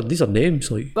 so these are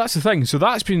names. Like, that's the thing. So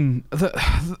that's been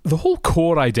the whole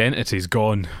core identity's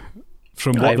gone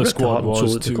from what the squad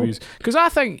was to. Because I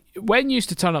think when you used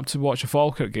to turn up to watch a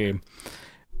Falkirk game,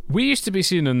 we used to be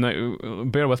seen,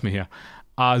 and bear with me here,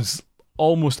 as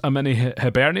almost a mini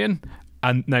Hibernian.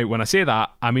 And now, when I say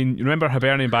that, I mean, you remember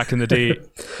Hibernian back in the day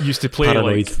used to play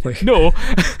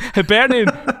Hibernian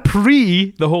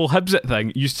pre the whole Hibsit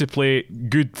thing used to play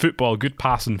good football, good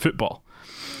passing football.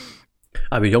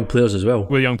 I mean, young players as well.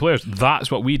 With young players. That's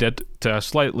what we did to a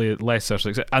slightly lesser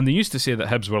success. And they used to say that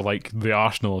Hibs were like the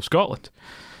Arsenal of Scotland.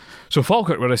 So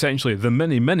Falkirk were essentially the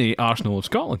mini Arsenal of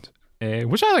Scotland,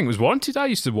 which I think was warranted. I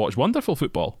used to watch wonderful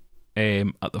football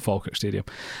at the Falkirk Stadium.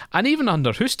 And even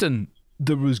under Houston,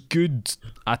 there was good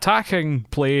attacking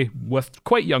play with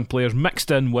quite young players mixed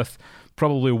in with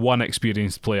probably one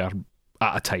experienced player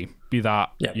at a time. Be that,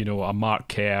 a Mark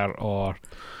Kerr, or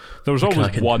there was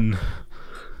always one.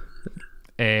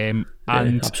 And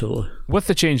absolutely. With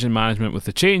the change in management, with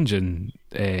the change in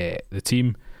the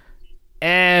team,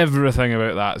 everything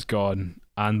about that's gone,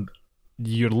 and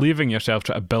you're leaving yourself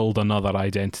trying to build another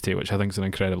identity, which I think is an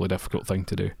incredibly difficult thing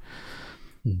to do.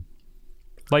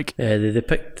 Like, they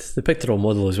picked the wrong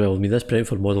model as well. I mean, this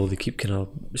Brentford model they keep kind of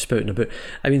spouting about.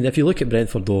 I mean, if you look at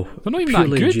Brentford though, they're not even that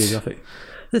good. Geographic,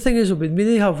 the thing is, I mean,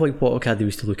 they have like what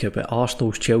academies to look at, but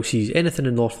Arsenal's, Chelsea's, anything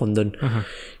in North London,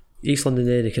 East London,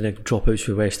 there they kind of dropouts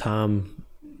for West Ham.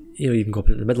 You can go up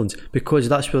into the Midlands because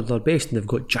that's where they're based, and they've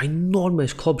got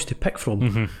ginormous clubs to pick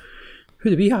from. Who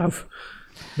do we have?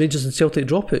 Rangers and Celtic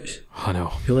dropouts. I know.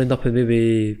 Who'll end up in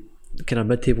maybe kind of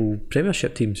mid-table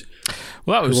Premiership teams.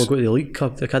 Well, that was. We'll go to the elite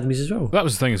academies as well. That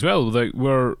was the thing as well. Like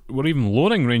we're even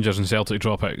loaning Rangers and Celtic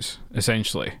dropouts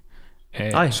essentially.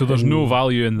 So there's no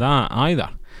value in that either.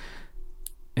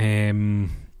 We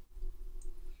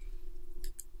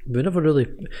never really.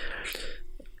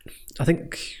 I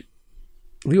think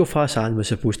Leo Fassan was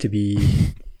supposed to be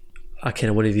a kind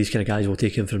of one of these kind of guys. We'll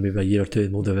take him for maybe a year or two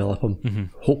and we'll develop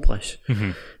him. Hopeless.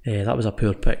 That was a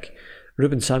poor pick.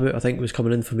 Ruben Samut, I think, was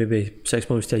coming in for maybe 6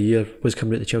 months to a year, was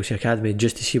coming out the Chelsea Academy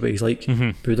just to see what he's like.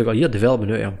 But we'd have got a year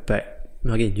development out of him, but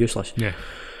again, useless.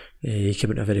 He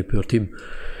came into a very poor team,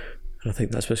 and I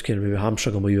think that's what's kind of maybe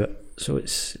hamstrung him a wee bit. So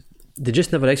they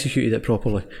just never executed it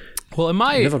properly. Well, in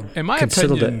my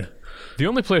opinion, the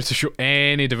only player to show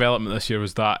any development this year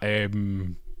was that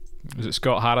was it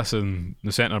Scott Harrison,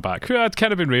 the centre back, who I'd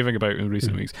kind of been raving about in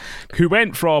recent weeks, who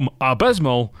went from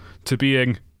abysmal to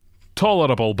being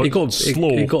tolerable but slow.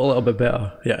 He got a little bit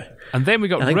better, yeah. And then we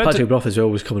got. I think Paddy Brough as well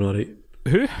was coming alright.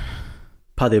 Who?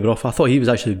 Paddy Brough. I thought he was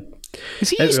actually. Is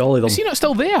he not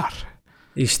still there?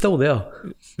 He's still there.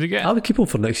 I would keep him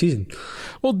for next season.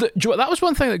 Well, that was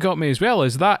one thing that got me as well.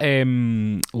 Is that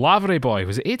Lavery boy?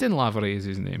 Was it Aidan Lavery? Is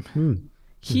his name?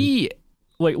 He.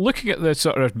 Like, looking at the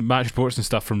sort of match reports and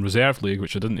stuff from Reserve League,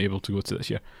 which I didn't able to go to this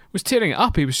year, was tearing it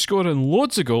up. He was scoring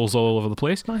loads of goals all over the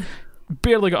place.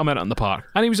 Barely got a minute in the park.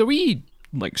 And he was a wee,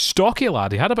 like, stocky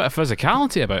lad. He had a bit of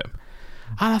physicality about him.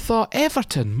 And I thought,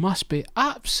 Everton must be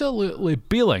absolutely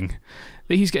beeling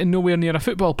that he's getting nowhere near a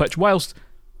football pitch, whilst...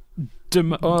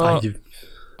 Right,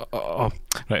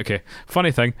 okay.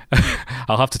 Funny thing,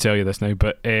 I'll have to tell you this now,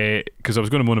 but because I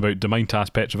was going to moan about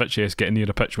Domintas Petrovicius getting near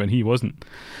a pitch when he wasn't.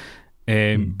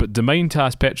 But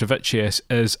Domintas Petrovicius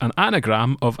is an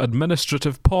anagram of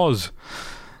administrative pause.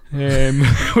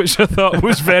 Which I thought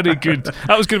was very good.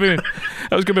 That was going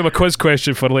to be my quiz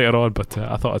question for later on, but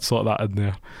I thought I'd slot that in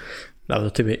there. That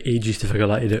would take me ages to figure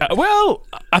that out. Well,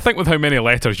 I think with how many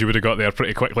letters you would have got there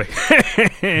pretty quickly,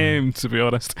 to be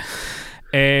honest.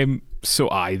 And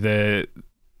the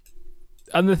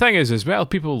thing is as well,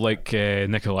 people like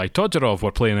Nikolai Todorov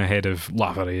were playing ahead of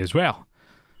Lavery as well,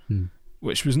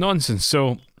 which was nonsense.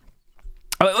 So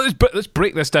let's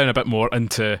break this down a bit more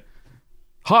into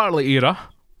Hartley era,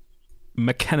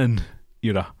 McKinnon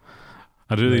era.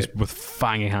 I do these with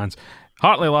fangy hands.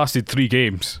 Hartley lasted 3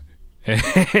 games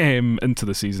into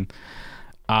the season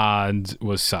and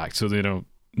was sacked, so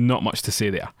not much to say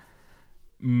there.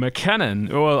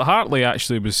 McKinnon, well, Hartley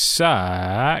actually was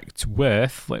sacked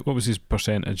with, like, what was his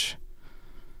percentage?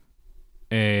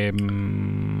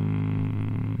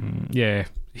 Yeah,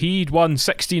 he'd won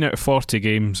 16 out of 40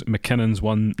 games. McKinnon's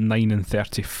won 9 in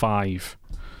 35.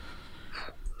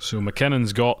 So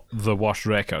McKinnon's got the worst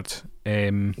record.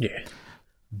 Yeah.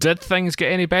 Did things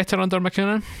get any better under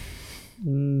McKinnon?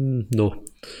 No.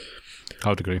 I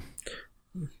would agree.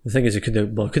 The thing is, it could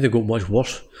have got much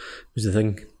worse, was the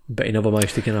thing. But he never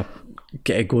managed to kind of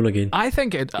get it going again. I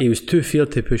think he was too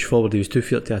feared to push forward. He was too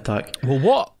feared to attack.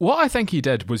 Well, what I think he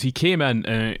did was he came in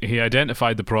and he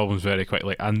identified the problems very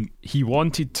quickly, and he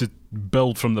wanted to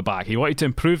build from the back. He wanted to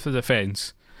improve the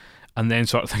defence and then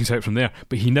sort things out from there.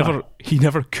 But he never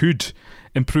could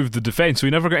improve the defence, so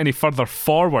he never got any further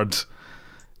forward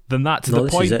than that. To the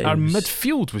point, our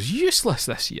midfield was useless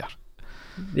this year.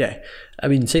 Yeah, I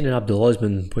mean, signing Abdul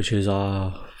Osman, which is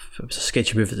it was a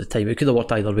sketchy move at the time. It could have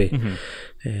worked either way.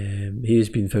 He has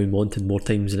been found wanting more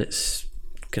times, and it's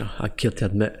kind of, I care to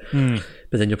admit.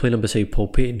 But then you're playing him beside Paul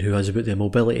Payton, who has about the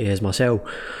mobility as Marcel,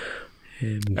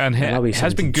 and he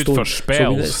has been good for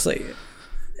spells. So, I mean, it's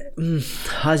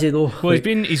like, has he though? Well, like,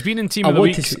 he's been in team of the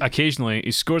week occasionally.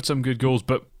 He's scored some good goals,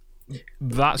 but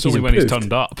that's only when he's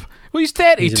turned up. Well, he's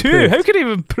 32. How could he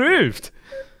have improved?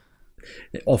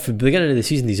 Off the beginning of the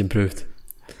season, he's improved.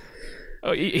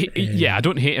 Oh, yeah, I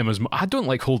don't hate him as much. I don't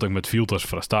like holding midfielders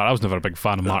for a start. I was never a big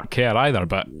fan of Mark Kerr either,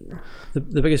 but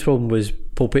the biggest problem was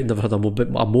Paul Payton never had a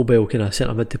mobile kind of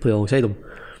centre mid to play alongside him,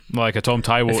 like a Tom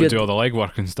Tywell to do all the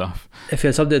legwork and stuff. If he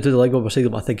had somebody to do the legwork beside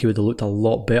him, I think he would have looked a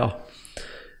lot better.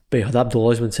 But he had Abdul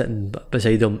Osman sitting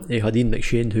beside him. He had Ian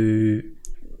McShane, who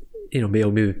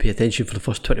maybe pay attention for the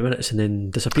first 20 minutes and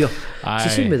then disappear. It's the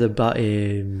same with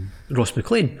Ross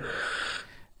McLean.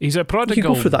 He's a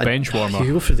prodigal bench warmer. You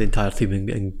can go through the entire team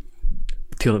and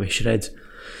tear them to shreds.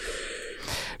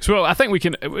 So I think we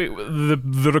can.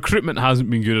 The recruitment hasn't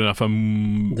been good enough.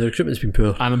 The recruitment's been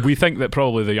poor, and we think that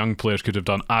probably the young players could have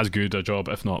done as good a job,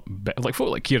 if not better. Like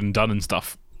folk like Kieran Dunn and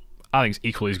stuff. I think it's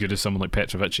equally as good as someone like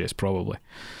Petrovicius, probably.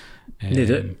 They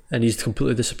did, and he's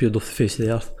completely disappeared off the face of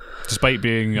the earth. Despite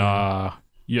being, a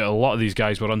lot of these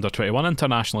guys were under 21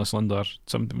 internationalists, under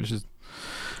something which is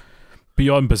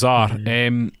beyond bizarre.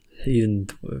 Even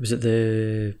was it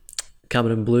the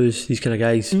Cameron Blues? These kind of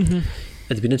guys.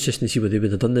 It'd been interesting to see what they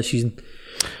would have done this season.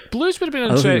 Blues would have been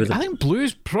interesting. I think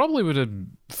Blues probably would have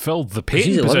filled the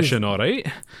Payton position, all right.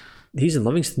 He's in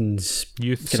Livingston's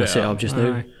youth kind of set up just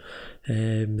now.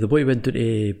 The boy went down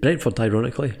to Brentford,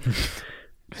 ironically.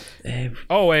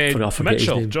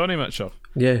 Mitchell, Johnny Mitchell.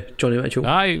 Yeah, Johnny Mitchell.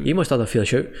 He must have had a fair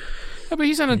shout. Yeah, but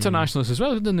he's an internationalist as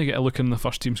well. Didn't they get a look in the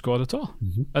first team squad at all?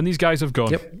 And these guys have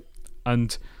gone. Yep.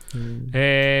 And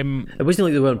it wasn't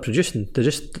like they weren't producing.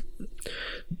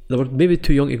 They were maybe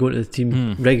too young to go into the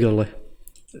team regularly.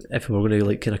 If we were going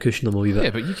to kind of cushion them a wee bit. Yeah,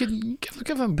 but you could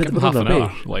give them half an hour.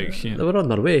 They were on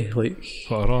their way.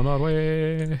 We're on our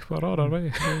way.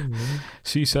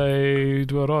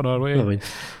 Seaside, we're on our way. I mean,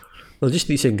 they'll just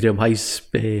need to send Graham High's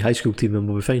high school team and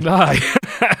we'll be fine.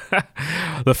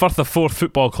 The fourth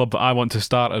football club that I want to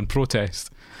start and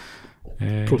protest.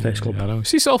 Protest club. I know.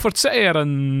 See, Salford City are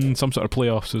in some sort of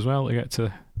playoffs as well to get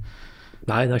to.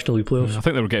 National League playoffs. I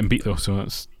think they were getting beat though, so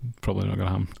that's probably not going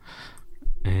to happen.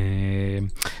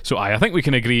 I think we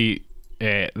can agree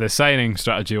the signing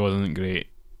strategy wasn't great,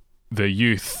 the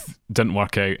youth didn't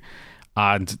work out,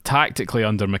 and tactically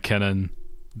under McKinnon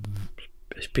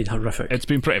it's been horrific. It's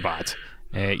been pretty bad.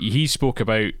 He spoke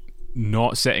about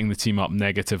not setting the team up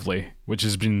negatively, which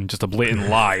has been just a blatant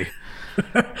lie.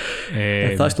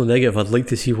 If that's not negative, I'd like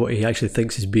to see what he actually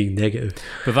thinks is being negative.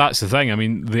 But that's the thing. I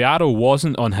mean, the arrow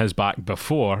wasn't on his back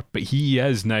before, but he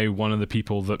is now one of the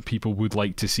people that people would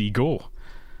like to see go.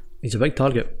 He's a big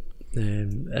target,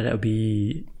 and it'll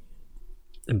be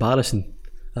embarrassing.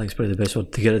 I think it's probably the best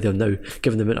word to get rid of him now,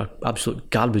 given the amount of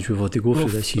absolute garbage we've had to go through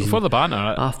this season. For the banter,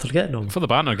 after getting him. For the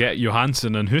banter, get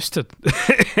Johansson and Husted.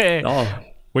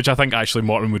 Which I think actually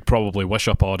Morton would probably wish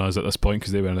up on us at this point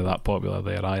because they weren't that popular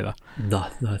there either. No,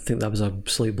 I think that was a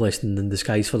slight blessing in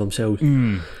disguise for themselves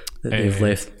that they've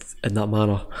left in that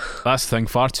manner. That's the thing,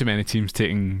 far too many teams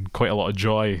taking quite a lot of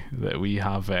joy that we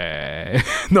have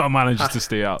not managed to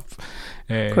stay up.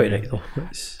 Quite right though.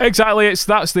 Exactly,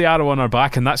 that's the arrow on our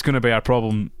back, and that's going to be our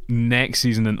problem next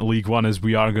season in League One, is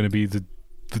we are going to be the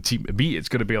team to beat. It's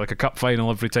going to be like a cup final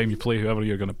every time you play whoever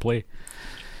you're going to play.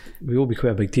 We will be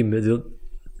quite a big team.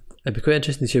 It'd be quite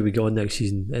interesting to see how we go on next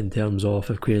season in terms of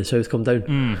if Queen and South come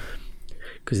down,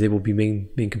 because they will be main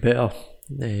competitor.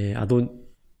 I don't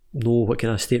know what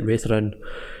kind of state Wraith are in.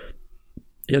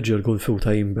 Airdrie are going full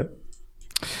time, but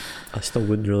I still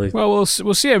wouldn't really. Well, we'll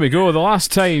see how we go. The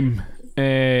last time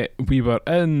we were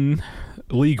in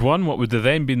League One, what would have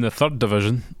then been the third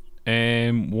division,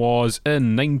 was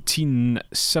in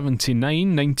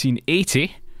 1979,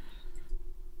 1980.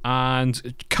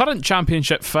 And current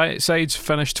championship sides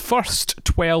finished 1st,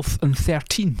 12th and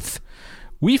 13th.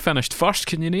 We finished first.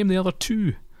 Can you name the other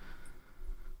two?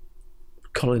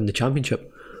 Currently in the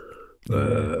championship.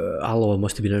 Alloa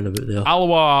must have been in about there.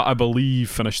 Alloa, I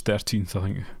believe, finished 13th, I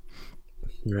think.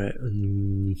 Right.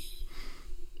 Who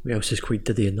else is quite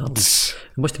diddy in that one? It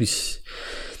must have been...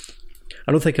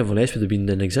 I don't think Inverness would have been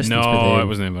in existence. No, it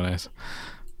wasn't Inverness.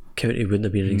 County wouldn't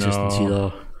have been in existence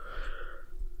either.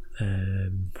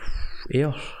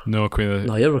 Ayr? No, Queen of the...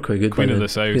 No, Ayr were quite good. Queen of the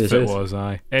South, it was,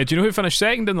 aye. Do you know who finished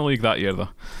second in the league that year, though?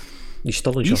 East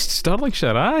Stirlingshire. East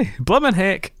Stirlingshire, aye. Blimmin'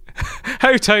 heck.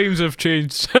 How times have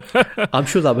changed. I'm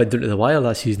sure that went down to the wire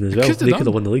that season as well. They could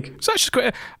have won the league. So that's just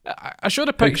quite... I showed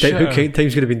a picture... How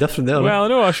times could have been different there. Well, I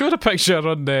know. I showed a picture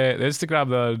on the Instagram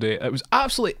the other day. It was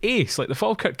absolutely ace. Like, the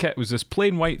Falkirk kit was this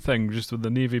plain white thing, just with the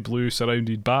navy blue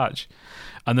surrounded badge.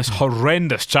 And this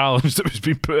horrendous challenge that was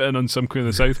being put in on some Queen of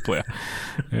the South player.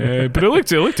 But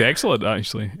it looked excellent,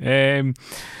 actually.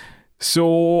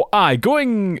 So,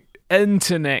 going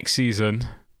into next season,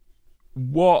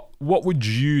 what would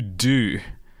you do?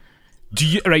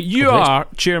 You are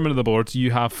chairman of the board. You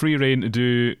have free reign to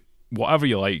do whatever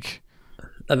you like.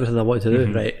 Everything I want to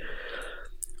do, right?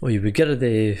 Well, you would get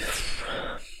the...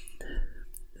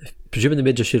 Presuming the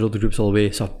major shareholder group's all the way,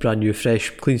 it's a brand new,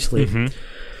 fresh, clean slate.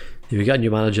 You would get a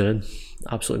new manager in,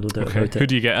 absolutely no doubt about it. Who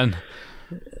do you get in?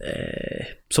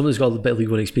 Someone who's got a bit of League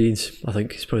One experience, I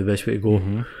think, is probably the best way to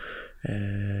go.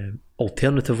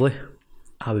 Alternatively,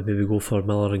 I would maybe go for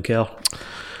Miller and Kerr.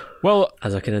 Well,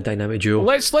 as a kind of dynamic duo.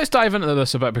 Let's dive into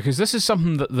this a bit, because this is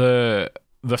something that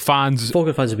the fans...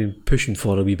 Falkirk fans have been pushing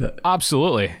for a wee bit.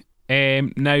 Absolutely.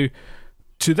 Now,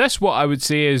 to this, what I would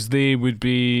say is they would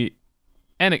be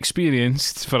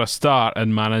inexperienced for a start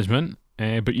in management.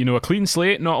 But a clean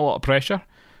slate, not a lot of pressure.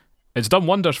 It's done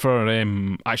wonders for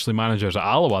actually managers at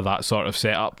Alloa, that sort of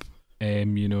setup.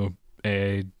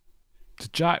 Hartley,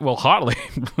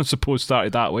 I suppose,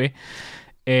 started that way.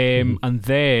 And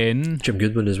then Jim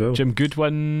Goodwin as well.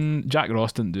 Jack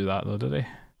Ross didn't do that though, did he?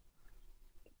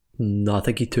 No, I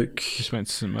think he just went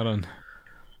to St Mirren.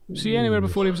 Was he anywhere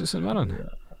before he was at St Mirren?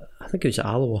 I think he was at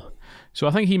Alloa. So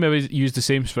I think he maybe used the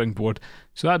same springboard.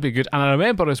 So that'd be good. And I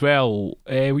remember as well,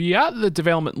 were you at the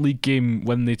Development League game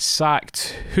when they'd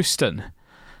sacked Houston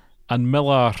and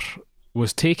Miller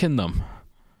was taking them?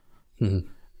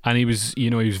 And he was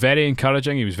very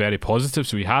encouraging, he was very positive,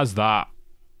 so he has that,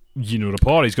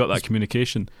 rapport, he's got that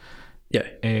communication. Yeah.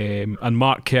 And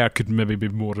Mark Kerr could maybe be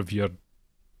more of your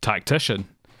tactician.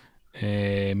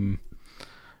 And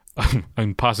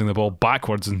passing the ball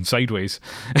backwards and sideways.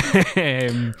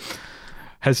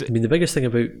 The biggest thing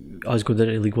about us going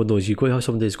into League One though is you've got to have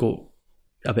somebody who's got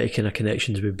a bit of kind of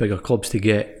connections with bigger clubs to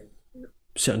get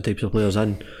certain types of players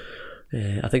in.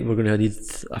 I think we're going to need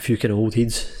a few kind of old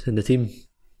heads in the team.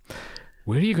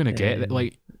 Where are you going to get it?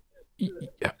 Like,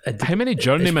 how many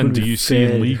journeymen do you see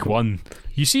in League One?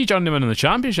 You see journeymen in the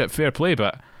Championship, fair play,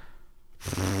 but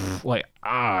like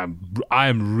I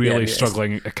am really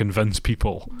struggling to convince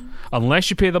people.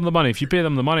 Unless you pay them the money. If you pay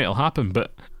them the money, it'll happen.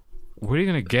 But where are you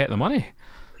going to get the money?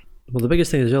 Well, the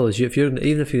biggest thing as well is if you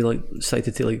decide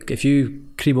to take, if you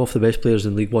cream off the best players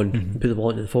in League One and put them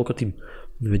all into the Falkirk team,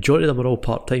 the majority of them are all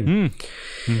part time.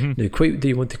 Now, do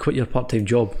you want to quit your part time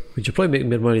job? Would you probably make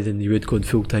more money than you would going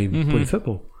full time playing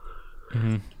football?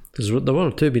 Because there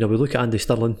were two. I would look at Andy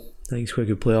Stirling. I think he's quite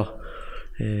a good player.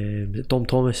 Dom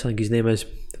Thomas, I think his name is. I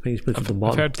think he's played for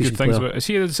Dumbarton. I've heard good things about. Is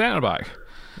he the centre back?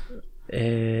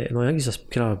 No, I think he's a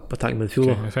kind of attacking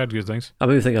midfielder. Okay, I've heard good things. I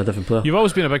maybe think of a different player. You've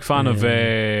always been a big fan of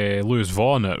Lewis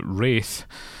Vaughan at Wraith.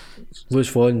 Lewis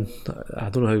Vaughan, I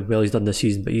don't know how well he's done this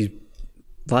season, but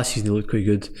last season he looked quite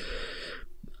good.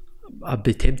 I'd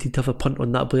be tempted to have a punt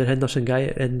on that Blair Henderson guy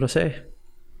at Edinburgh City.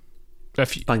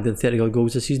 Banged in 30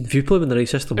 goals this season. If you play him in the right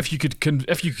system, if you could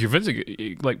convince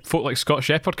it, like folk like Scott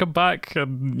Shepherd come back,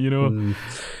 and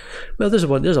well, there's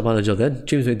a manager then,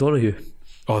 James McDonough.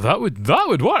 Oh, that would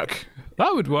work.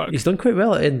 That would work. He's done quite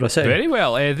well at Edinburgh City. Very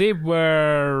well. They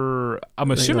were,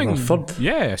 I'm assuming, third.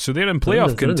 Yeah, so they're in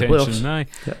playoff contention now.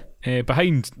 Yeah.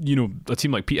 Behind, a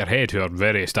team like Peterhead, who are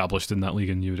very established in that league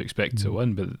and you would expect to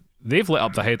win, but they've lit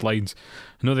up the headlines.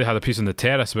 I know they had a piece on the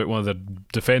Terrace about one of their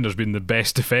defenders being the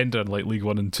best defender in like League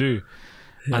 1 and 2.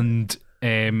 Yeah. And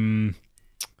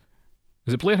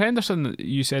is it Blair Henderson that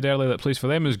you said earlier that plays for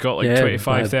them has got like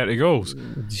 25, 30 goals?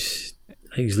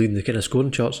 I think he's leading the kind of scoring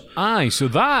charts. Aye, so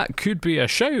that could be a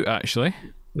shout actually.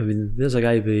 I mean, there's a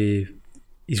guy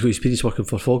he's got experience working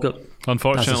for Falkirk.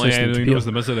 Unfortunately, he knows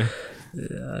the misery.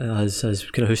 As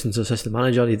kind of Houston's assistant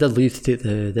manager, he did leave to take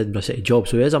the Edinburgh City job,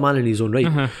 so he is a man in his own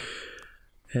right.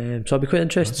 So I'd be quite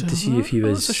interested to see if he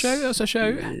was. That's a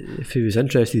shout. If he was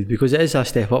interested, because it is a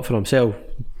step up for himself.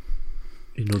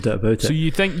 No doubt about it. So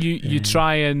you think you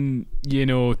try and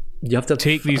you have to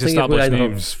take these established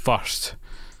names first?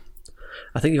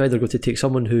 I think you've either got to take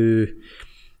someone who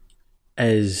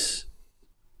is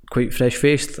quite fresh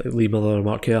faced, like Lee Miller or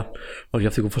Mark Kerr, or you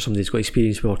have to go for somebody who's got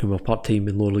experience working with part time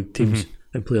and lower league teams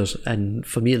and players. And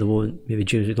for me at the moment, maybe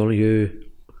James McDonough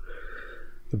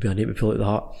would be a name to pull out the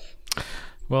hat.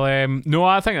 Well, no,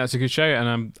 I think that's a good shout.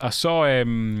 And I saw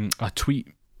a tweet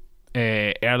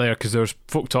earlier, because there was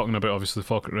folk talking about obviously the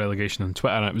Falkirk relegation on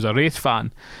Twitter, and it was a Raith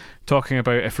fan talking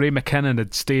about if Ray McKinnon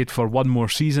had stayed for one more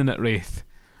season at Raith,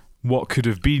 what could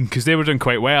have been, because they were doing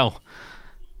quite well.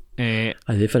 And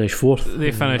they finished fourth.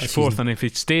 And if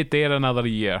he'd stayed there another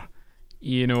year,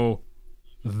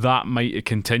 that might have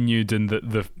continued in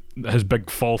his big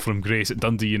fall from grace at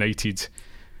Dundee United,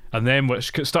 and then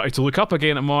which started to look up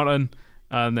again at Morton,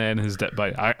 and then his dip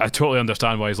by. I totally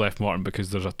understand why he's left Morton,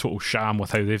 because there's a total sham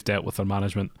with how they've dealt with their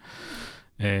management.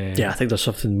 Yeah, I think there's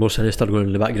something more sinister going on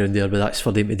in the background there, but that's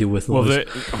for them to deal with. Well,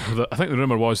 I think the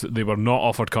rumour was that they were not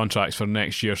offered contracts for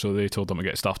next year, so they told them to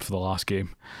get stuffed for the last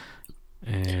game.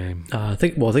 I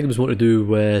think it was more to do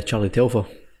with Charlie Telfer.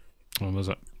 Or was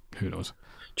it? Who knows?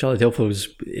 Charlie Telfer was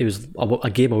a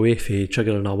game away for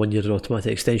triggering a 1 year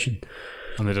automatic extension,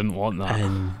 and they didn't want that.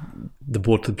 And the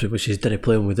board pretty much didn't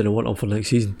play him. We didn't want him for next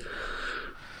season.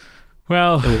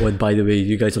 Well, and by the way,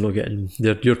 you guys are not getting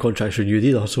your contracts renewed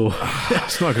either, so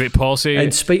it's not a great policy.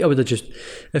 In spite, I would have just,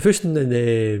 if Houston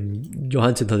and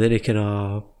Johansson had any kind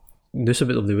of news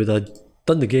about them, they would have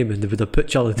done the game and they would have put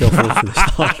Charlie Telfer on from the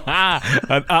start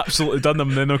and absolutely done them,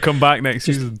 and then they'll come back next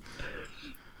season.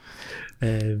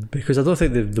 Because I don't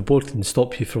think the board can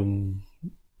stop you from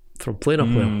playing a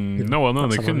player. No,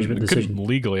 they couldn't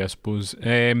legally, I suppose.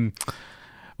 Well,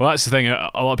 that's the thing. A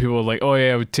lot of people are like, "Oh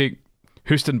yeah, I would take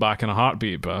Houston back in a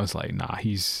heartbeat," but I was like, "Nah,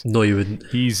 no, you wouldn't."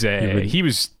 He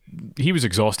was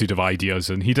exhausted of ideas,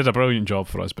 and he did a brilliant job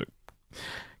for us. But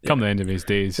come the end of his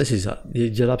days,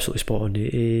 you're absolutely spot on.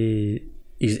 It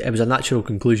was a natural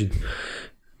conclusion.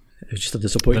 It was just a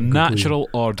disappointing. The natural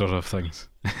order of things.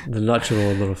 The natural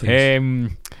order of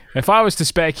things. If I was to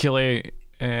speculate,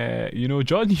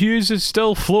 John Hughes is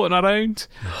still floating around.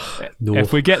 No.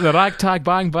 If we get the ragtag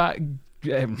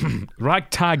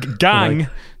gang,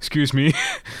 excuse me,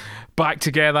 back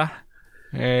together.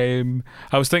 I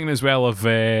was thinking as well of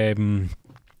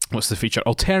what's the feature?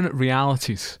 Alternate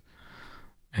realities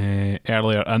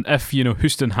earlier, and if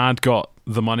Houston had got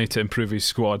the money to improve his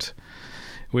squad,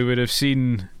 we would have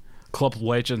seen club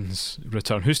legends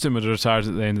return. Houston would have retired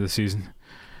at the end of the season.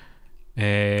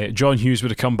 John Hughes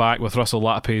would have come back with Russell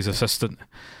Latape's assistant.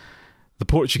 The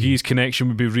Portuguese connection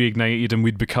would be reignited, and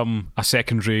we'd become a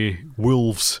secondary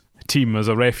Wolves team as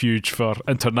a refuge for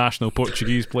international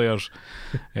Portuguese players.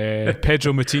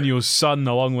 Pedro Moutinho's son,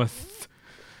 along with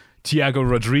Tiago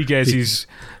Rodriguez's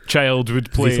child,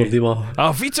 would play. Vitor Lima.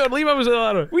 Vitor Lima was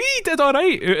there. We did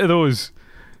alright out of those.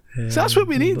 So that's what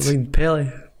we need. I mean,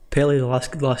 Pele the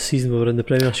last season we were in the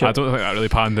Premiership. I don't think that really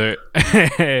panned out.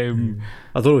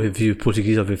 I don't know if you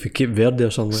Portuguese or if you Cape Verde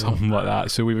or something like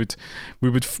that. So we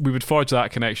would forge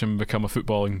that connection and become a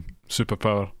footballing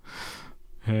superpower,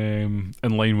 in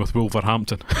line with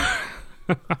Wolverhampton.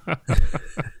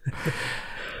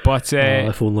 But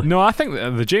no, I think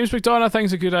the James McDonough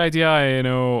thing's a good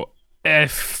idea.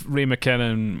 If Ray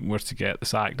McKinnon were to get the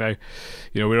sack now,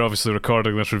 we're obviously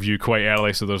recording this review quite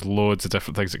early, so there's loads of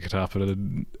different things that could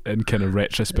happen in kind of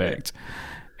retrospect.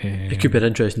 It could be an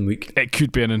interesting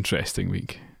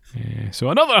week. So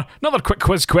another quick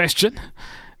quiz question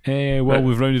while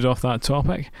we've rounded off that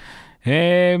topic.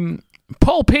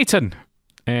 Paul Payton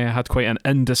had quite an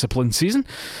indisciplined season.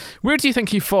 Where do you think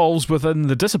he falls within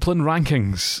the discipline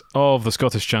rankings of the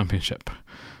Scottish Championship?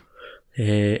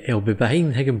 He'll be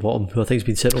behind Higginbottom, who I think has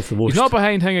been sent off the most. He's not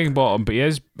behind Higginbottom, but he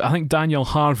is. I think Daniel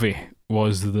Harvey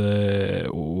was the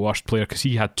worst player because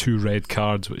he had 2 red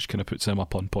cards, which kind of puts him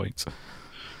up on points.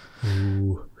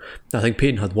 Ooh. I think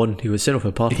Payton had 1. He was sent off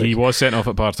at Partick. He was sent off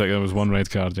at Partick. There was 1 red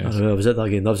card. Yes. I was at that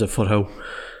game. That was at Firhill.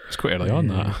 It's quite early on.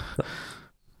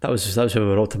 That was when we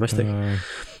were optimistic.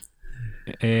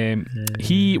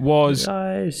 He was.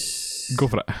 Go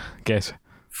for it. Guess.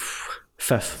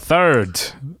 5th.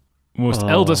 3rd most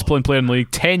ill-disciplined player in the league.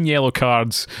 10 yellow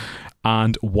cards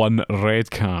and 1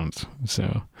 red card.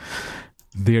 So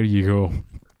there you go.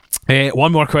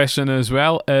 One more question as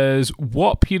well is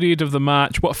what period of the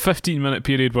match, what 15-minute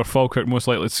period were Falkirk most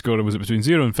likely to score? Was it between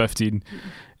 0 and 15,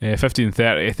 15 and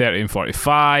 30, 30 and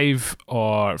 45,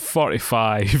 or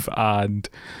 45 and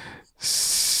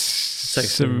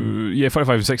 60?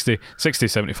 45 and 60, 60,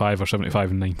 75, or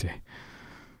 75 and 90?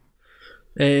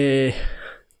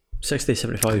 60,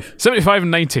 75. 75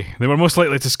 and 90. They were most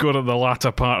likely to score in the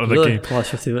latter part of the game. The last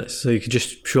 50 minutes, so you could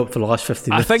just show up for the last 50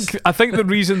 minutes. I think the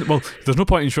reason, well, there's no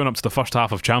point in showing up to the first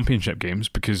half of championship games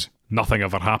because nothing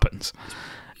ever happens.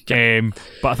 But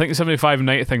I think the 75 and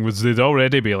 90 thing was they'd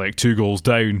already be like 2 goals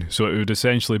down, so it would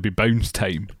essentially be bounce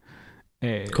time.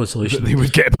 Consolation. They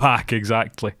would get back,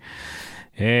 exactly.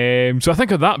 So I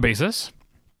think on that basis,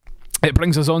 it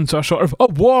brings us on to our sort of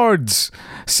awards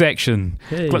section.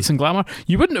 Hey. Glitz and Glamour.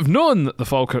 You wouldn't have known that the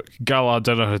Falkirk Gala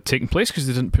dinner had taken place because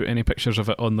they didn't put any pictures of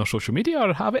it on their social media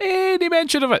or have any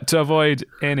mention of it to avoid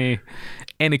any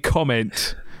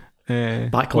comment.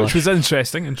 Backlash. Which was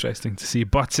interesting to see.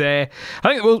 But I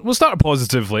think we'll start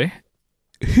positively.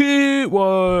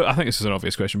 I think this is an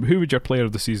obvious question, but who would your player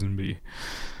of the season be?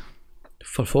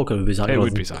 For Falkirk, it would be Zach Gordon. It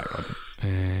would be Zach Gordon.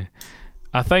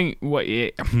 I think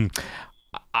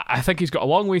I think he's got a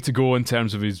long way to go in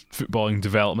terms of his footballing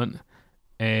development,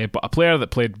 but a player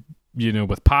that played,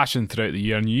 with passion throughout the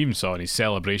year, and you even saw in his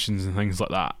celebrations and things like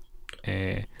that.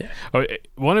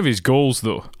 One of his goals,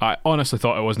 though, I honestly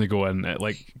thought it wasn't going.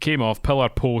 It came off pillar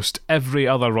post every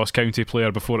other Ross County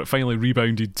player before it finally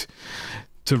rebounded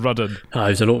to Rudden. It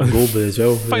was an open goal as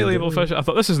well. Finally able to finish it. I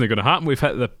thought this isn't going to happen. We've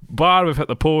hit the bar, we've hit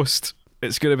the post.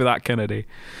 It's going to be that kind of day.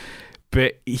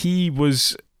 But he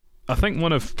was, I think,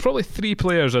 one of probably 3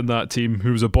 players in that team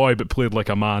who was a boy but played like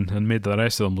a man and made the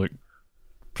rest of them look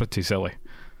pretty silly.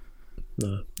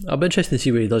 No. I'll be interested to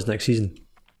see what he does next season.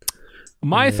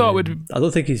 My thought would I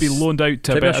don't think he's be loaned out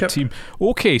to a better team.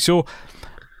 Okay, so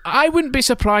I wouldn't be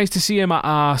surprised to see him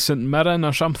at St Mirren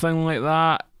or something like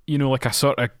that. Like a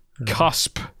sort of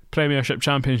cusp Premiership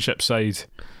Championship side.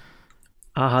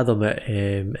 I had him at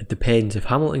it depends. If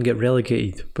Hamilton get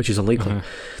relegated, which is unlikely,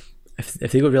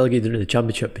 if they got relegated into the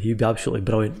Championship, he'd be absolutely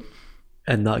brilliant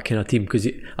in that kind of team, because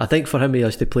I think for him he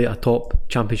has to play a top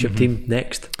Championship team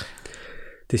next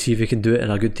to see if he can do it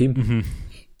in a good team.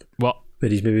 Well, where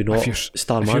he's maybe not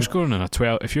star man.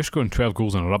 If you're scoring 12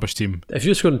 goals in a rubbish team, if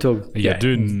you're scoring 12, you're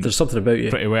doing there's something about you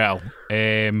pretty well.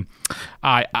 I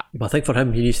think for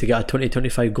him he needs to get a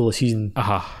 20-25 goal a season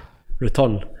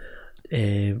return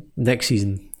next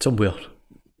season somewhere.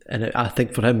 And I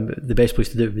think for him, the best place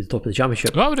to do it would be the top of the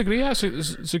Championship. Well, I would agree. Yeah,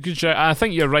 it's a good shout. I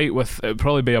think you're right with it would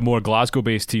probably be a more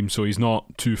Glasgow-based team, so he's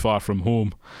not too far from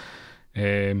home.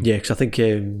 Because I think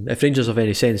if Rangers have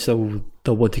any sense, they'll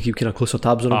want to keep kind of closer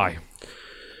tabs on him. Aye.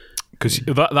 Because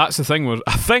that's the thing.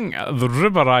 I think the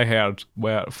rumour I heard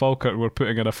where Falkirk were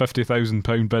putting in a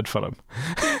 £50,000 bid for him.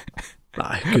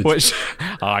 Good. Which,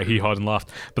 he had and laughed.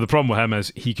 But the problem with him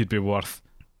is he could be worth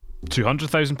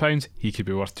 £200,000, he could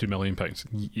be worth £2 million.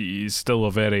 He's still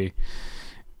a very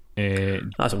that's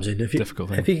what I'm saying. difficult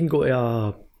thing. If he can go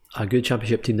to a good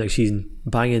Championship team next season,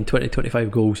 bang in 20-25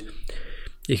 goals,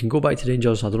 he can go back to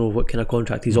Rangers. I don't know what kind of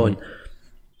contract he's on.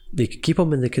 They can keep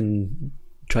him and they can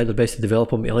try their best to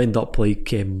develop him. He'll end up like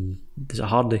there's a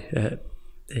Hardy at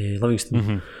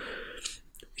Livingston.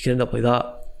 He can end up like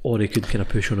that, or he could kind of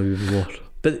push on a wee bit more.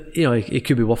 But it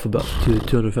could be worth about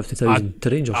 250,000 to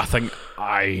Rangers. I think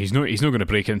he's not going to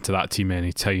break into that team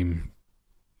anytime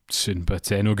soon.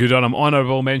 But no good on him.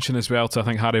 Honourable mention as well to I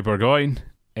think Harry Burgoyne,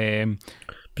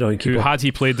 who had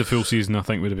he played the full season, I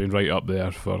think would have been right up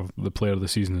there for the player of the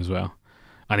season as well.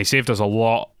 And he saved us a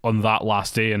lot on that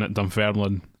last day in at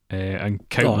Dunfermline. And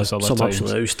countless other some times.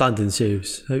 Absolutely outstanding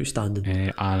saves. Outstanding.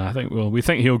 And I think we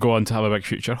think he'll go on to have a big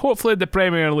future. Hopefully the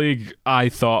Premier League, I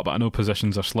thought, but I know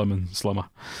positions are slim and slimmer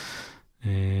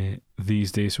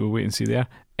these days, so we'll wait and see there.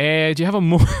 Do you have a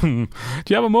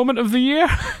moment of the year?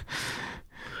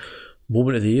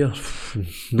 Moment of the year?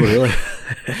 Not really.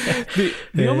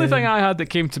 The only thing I had that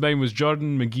came to mind was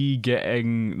Jordan McGee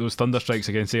getting those thunderstrikes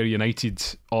against Ayr United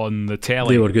on the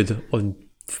telly. They were good on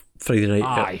Friday night.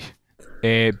 Aye.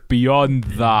 Beyond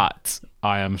that,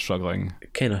 I am struggling.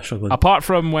 Kind of struggling. Apart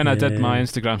from when I did my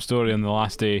Instagram story on the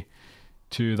last day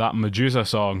to that Medusa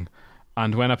song,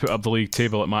 and when I put up the league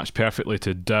table, it matched perfectly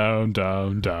to down,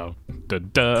 down, down, da,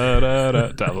 da, da, da,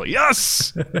 da. I was like,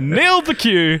 yes, nailed the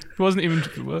cue. It wasn't even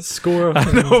score. I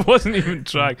know, it wasn't even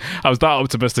track. I was that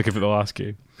optimistic about the last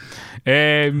game.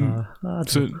 So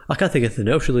I can't think of anything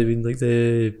else really. I mean, like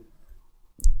the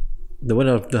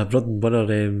winner, the Rudden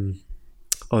winner.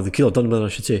 The Keeler Dunn winner, I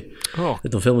should say. The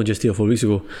Dunfermline just 3 or 4 weeks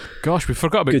ago. Gosh, we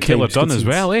forgot about Keeler Dunn as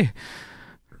well, eh?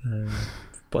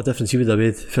 what a difference he would have made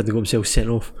if he hadn't got himself sent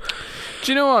off.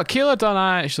 Do you know what? Keeler Dunn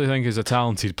I actually think is a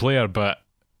talented player, but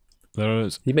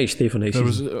he might stay for next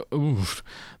season.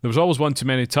 There was always one too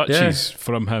many touches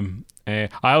from him. I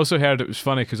also heard it was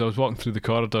funny because I was walking through the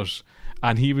corridors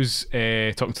and he was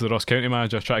talking to the Ross County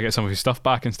manager, trying to get some of his stuff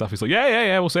back and stuff. He's like,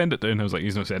 yeah, we'll send it down. I was like,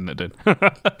 he's not sending it down.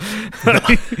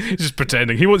 He's just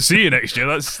pretending. He won't see you next year.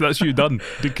 That's you done.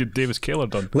 Davis Keeler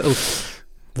done.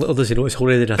 Little does he know it's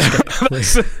already in a skip.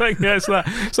 That's the thing. Yeah, it's that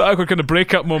awkward kind of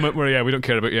breakup moment where we don't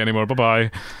care about you anymore. Bye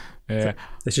bye.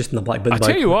 It's just in the black bin. I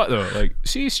tell you what though, like,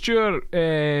 see Stuart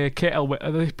Kettle,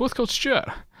 are they both called Stuart?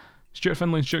 Stuart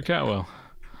Finlay and Stuart Kettlewell.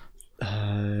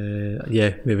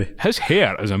 Yeah, maybe. His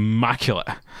hair is immaculate,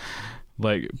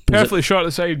 like perfectly short at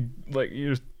the side, like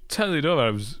you're telling it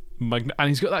over. And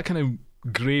he's got that kind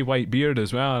of grey white beard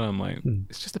as well, and I'm like,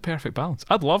 it's just a perfect balance.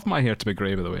 I'd love my hair to be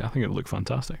grey, by the way. I think it would look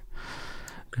fantastic.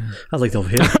 I'd like to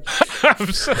have hair.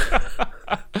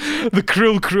 The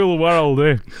cruel world,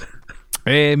 eh?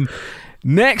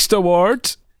 Next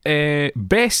award,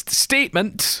 best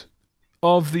statement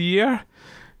of the year.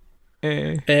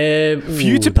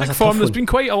 Few to pick from. There's been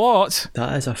quite a lot.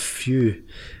 That is a few.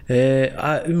 It's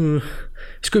going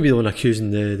to be the one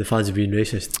accusing the fans of being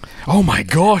racist. Oh my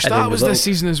gosh, that was this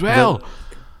season as well.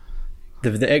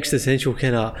 The existential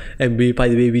kind of, and by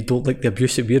the way, we don't like the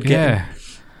abuse that we're getting.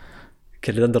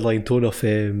 Kind of underlying tone of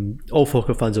all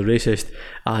Falkirk fans are racist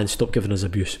and stop giving us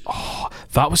abuse. Oh,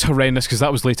 that was horrendous because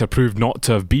that was later proved not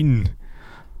to have been.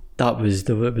 It was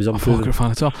unproven. A Falkirk fan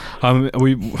at all.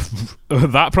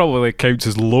 That probably counts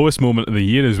as lowest moment of the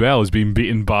year as well, as being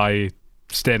beaten by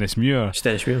Stennismuir.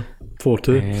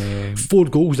 4-2. 4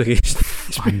 goals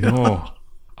against. I know.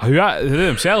 Who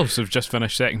themselves have just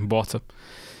finished second bottom.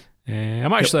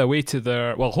 I'm actually away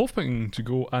to hoping to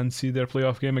go and see their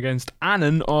playoff game against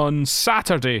Annan on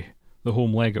Saturday, the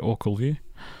home leg at Ochilview.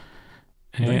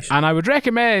 Nice. And I would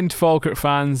recommend Falkirk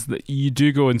fans that you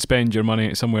do go and spend your money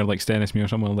at somewhere like Stennismuir or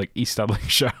somewhere like East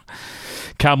Stirlingshire.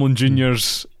 Camlin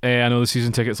Juniors, I know the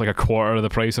season ticket's like a quarter of the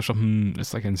price or something.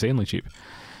 It's like insanely cheap.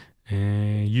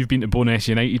 You've been to Bo'ness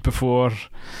United before.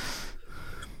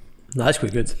 That's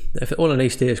quite good. If on a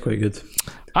nice day, it's quite good.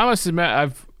 I must admit,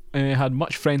 I've had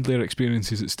much friendlier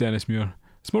experiences at Stennismuir.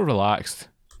 It's more relaxed.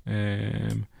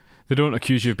 They don't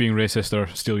accuse you of being racist or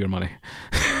steal your money.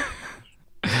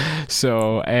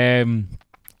 So, I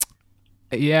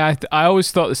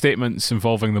always thought the statements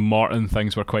involving the Morton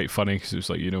things were quite funny because it was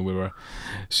like, we were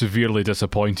severely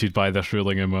disappointed by this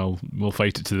ruling and we'll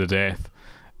fight it to the death.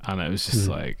 And it was just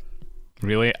like,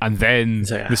 really? And then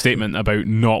the statement about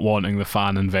not wanting the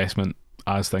fan investment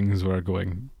as things were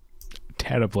going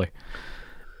terribly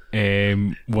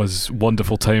was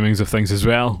wonderful timings of things as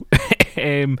well.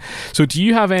 So do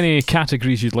you have any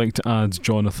categories you'd like to add,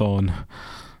 Jonathan?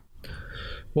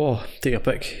 Oh, take a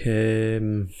pick.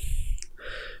 Who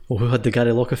had the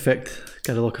Gary Locke effect?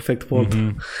 Gary Locke effect award.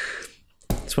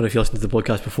 It's funny if you listened to the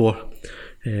podcast before.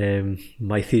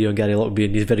 My theory on Gary Locke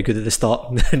being he's very good at the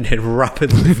start and then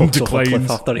rapidly falls off a cliff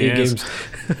after 8 games.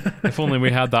 If only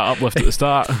we had that uplift at the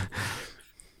start.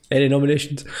 Any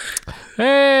nominations?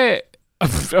 We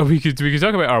could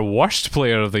talk about our worst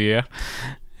player of the year.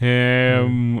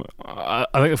 I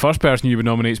think the first person you would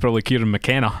nominate is probably Kieran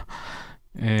McKenna.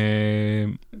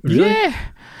 Really? Yeah.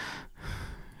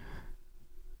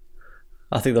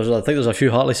 I think there's a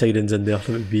few Hartley sidings in there that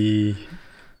would be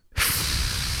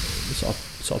sort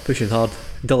of pushing hard.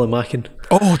 Dylan Mackin.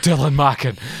 Oh, Dylan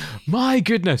Mackin! My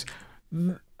goodness,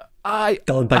 I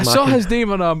saw his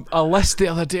name on a list the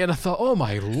other day, and I thought, oh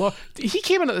my lord, he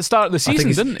came in at the start of the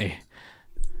season, didn't he?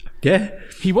 Yeah,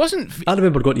 he wasn't. I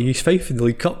remember going to East Fife in the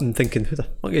League Cup and thinking, "Who the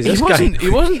fuck is this guy?" He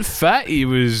wasn't fit. He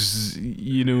was,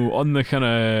 on the kind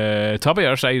of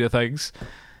tubbier side of things.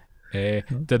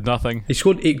 Did nothing. He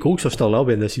scored 8 goals for Stirling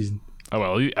Albion this season. Oh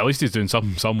well, at least he's doing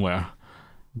something somewhere.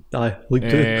 Aye, League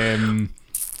 2.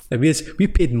 I mean, we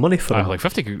paid money for him. Like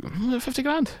 50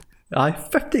 grand. Aye,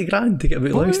 50 grand to get him out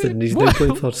of Livingston, and he's now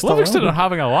playing for Stirling. Livingston are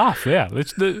having a laugh there.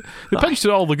 They pinched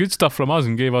all the good stuff from us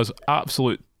and gave us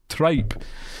absolute tripe.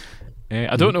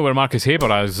 I don't know where Marcus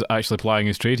Haber is actually plying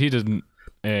his trade. He didn't.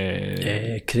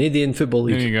 Canadian Football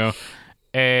League. There you go.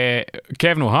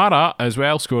 Kevin O'Hara as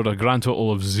well scored a grand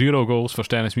total of 0 goals for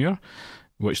Stennismuir,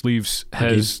 which leaves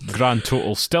his grand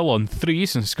total still on 3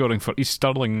 since scoring for East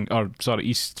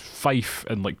Fife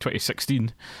in like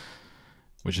 2016,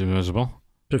 which is miserable.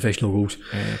 Professional goals.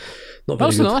 That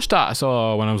was another stat I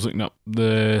saw when I was looking up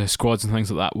the squads and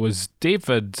things like that. Was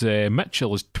David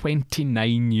Mitchell is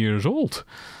 29 years old.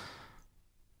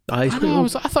 I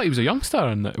thought he was a youngster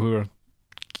and that we were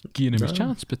giving him his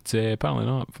chance, but apparently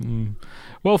not.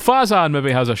 Well, Fazan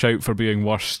maybe has a shout for being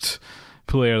worst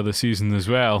player of the season as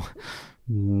well.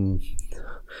 Yeah,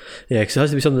 because it has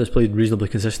to be something that's played reasonably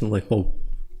consistently. Well,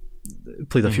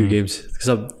 played a few games.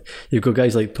 Because you've got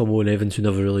guys like Tom Owen Evans who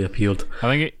never really appeared.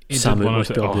 I think he Samet did one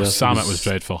was or two. Samet was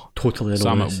dreadful. Totally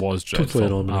anonymous. Samet was dreadful.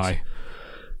 Totally anonymous. Aye.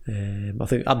 I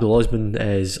think Abdul Osman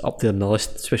is up there on the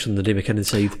list, especially on the Ray McKinnon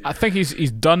side. I think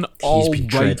he's done all been right.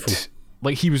 dreadful.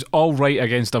 Like, he was all right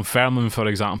against Dunfermline, for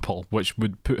example, which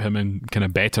would put him in kind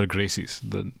of better graces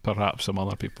than perhaps some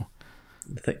other people.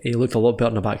 I think he looked a lot better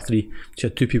in the back three. She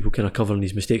had two people kind of covering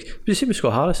his mistakes. But the same with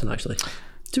Scott Harrison, actually.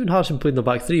 Even Harrison played in the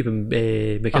back three when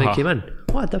McKinnon came in.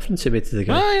 What a difference it made to the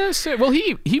guy. Yes. Well,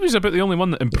 he was about the only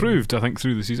one that improved, I think,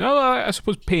 through the season. I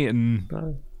suppose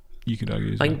Payton, you could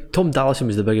argue. I think Tom Dallison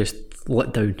was the biggest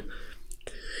letdown.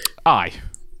 Aye.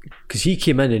 Because he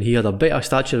came in and he had a bit of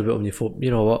stature about him. You thought,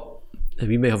 you know what,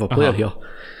 we may have a player here.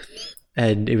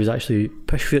 And he was actually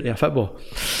push fair to a football.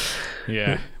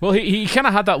 Yeah. Well, he kind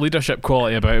of had that leadership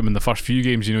quality about him in the first few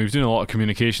games. You know, he was doing a lot of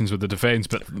communications with the defence,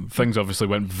 but things obviously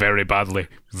went very badly,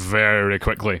 very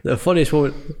quickly. The funniest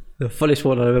one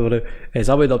I remember now is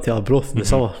I went up to Arbroath in the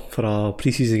summer for a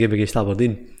pre-season game against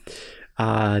Aberdeen.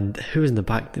 And who was in the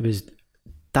back? It was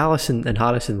Dallison and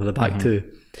Harrison were the back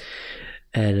two.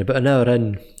 And about an hour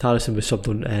in, Harrison was subbed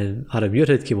on and Aaron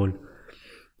Muirhead came on.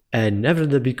 And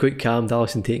everything had been quite calm,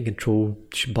 Dallison taking control,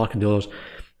 barking the orders.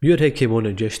 Muirhead came on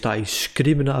and just started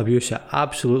screaming at abuse at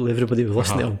absolutely everybody who was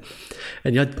listening to him.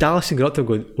 And you had Dallison go up to him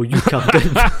going, "Well, you calm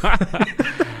down."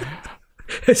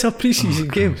 It's a pre-season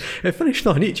game. It finished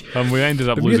on each. And we ended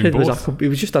up losing both. It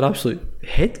was just an absolute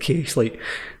head case. Like,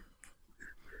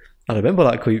 I remember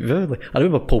that quite vividly. I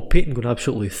remember Paul Payton going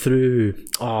absolutely through.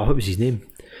 Oh, what was his name?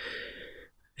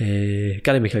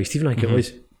 Gary Mackay-Stephen, I think it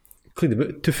was. Cleaned the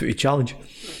boot, 2-footed challenge.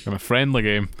 In a friendly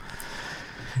game.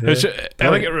 I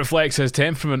think it reflects his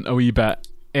temperament a wee bit.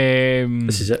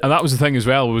 This is it. And that was the thing as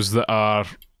well, was that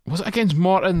was it against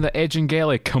Morton that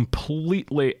Edgingelly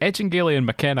and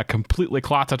McKenna completely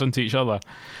clattered into each other.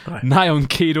 Aye. Nigh on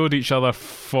KO'd each other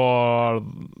for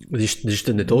They just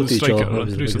didn't talk to each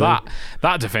other. So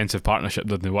that defensive partnership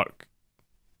didn't work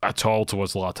at all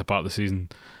towards the latter part of the season.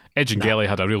 Edgingelly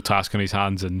had a real task on his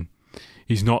hands, and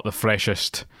he's not the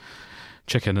freshest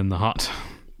chicken in the hut.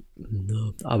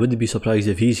 No, I wouldn't be surprised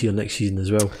if he's here next season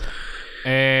as well.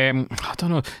 I don't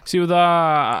know. See, with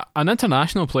an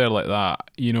international player like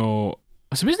that, you know,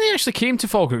 I suppose he actually came to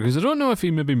Falkirk, because I don't know if he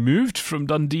maybe moved from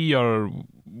Dundee or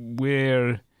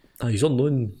where. He's on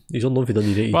loan. He's on loan for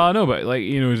Dundee United. Well, I know, but like,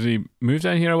 you know, did he move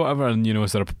down here or whatever? And you know,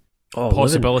 is there a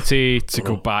possibility to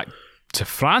go back to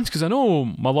France? Because I know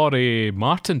Mallory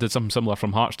Martin did something similar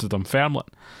from Hearts to Dunfermline,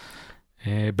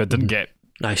 but didn't get.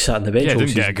 I sat in the bench. Yeah, all didn't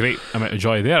season. get a great amount of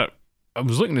joy there. I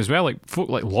was looking as well, like folk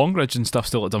like Longridge and stuff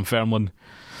still at Dunfermline,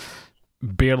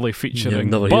 barely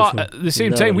featuring. But at the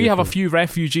same time, we have a few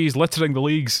refugees littering the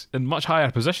leagues in much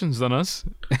higher positions than us.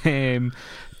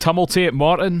 Tumulty at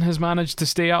Morton has managed to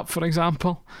stay up, for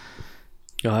example.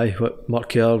 Aye, Mark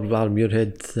Kerr, Aaron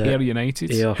Muirhead, Ayr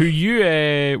United, who you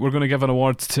were going to give an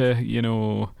award to, you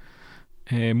know,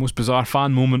 most bizarre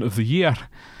fan moment of the year,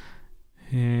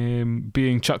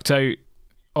 being chucked out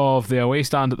of the away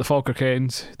stand at the Falkirk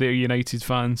Ends, their United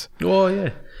fans. Oh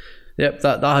yeah, yep.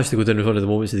 That has to go down as one of the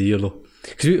moments of the year though,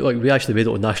 because we actually made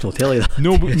it on national telly.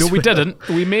 No, we didn't.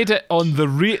 We made it on the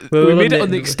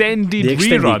the extended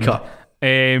rerun cut.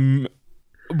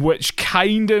 Which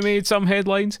kind of made some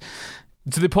headlines.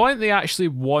 To the point they actually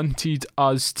wanted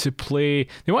us to play.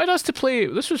 They wanted us to play.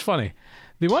 This was funny.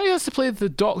 They wanted us to play the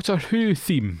Doctor Who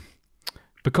theme.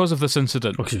 Because of this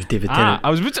incident. Because it was David Tennant.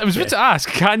 I was about to ask,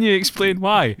 can you explain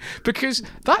why? Because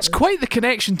that's quite the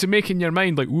connection to make in your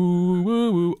mind, like, woo,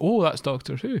 woo, woo. Oh, that's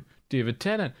Doctor Who. David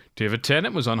Tennant. David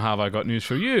Tennant was on Have I Got News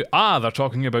For You. They're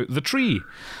talking about The Tree.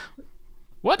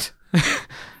 What?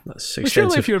 That's well,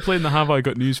 surely if you were playing the Have I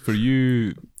Got News For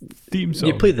You theme song.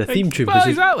 You played the theme tune. Well,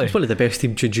 exactly. It's one of the best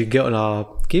theme tunes you can get on a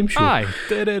game show. Aye.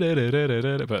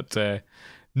 But...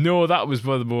 no, that was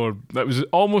one of the more. That was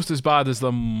almost as bad as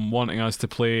them wanting us to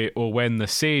play "Oh When the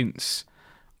Saints"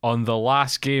 on the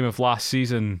last game of last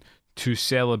season to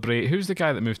celebrate. Who's the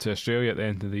guy that moved to Australia at the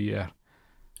end of the year?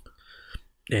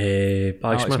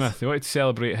 Alex Smith. They wanted to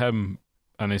celebrate him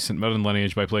and his St Mirren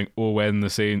lineage by playing "Oh When the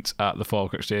Saints" at the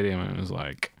Falkirk Stadium, and it was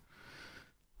like,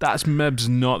 that's Mibs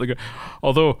not the good.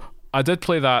 Although I did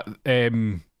play that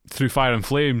 "Through Fire and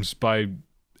Flames" by.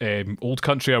 Old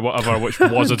Country or whatever, which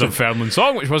was a Dunfermline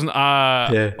song, which wasn't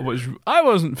which I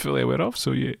wasn't fully aware of.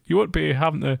 So you won't be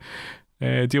having to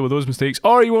deal with those mistakes,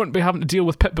 or you won't be having to deal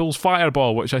with Pitbull's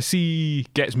Fireball, which I see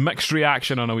gets mixed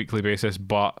reaction on a weekly basis.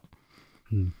 But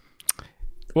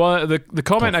well, the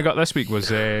comment I got this week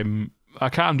was, "I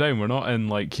calm down. We're not in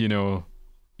like, you know,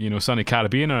 sunny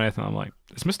Caribbean or anything. I'm like,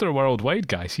 it's Mr. Worldwide,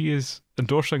 guys. He is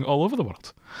endorsing all over the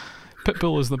world.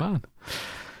 Pitbull is the man.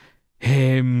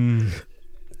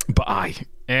 But aye.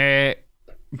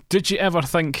 Did you ever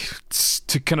think,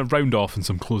 to kind of round off in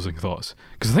some closing thoughts,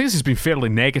 because I think this has been fairly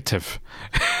negative,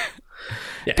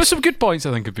 yes, but some good points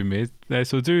I think have been made.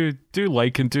 So do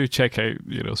like and do check out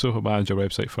Sofa Manager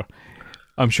website for,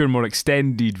 I'm sure, more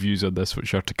extended views on this,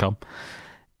 which are to come.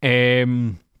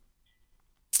 Did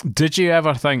you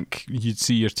ever think you'd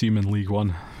see your team in League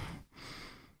One?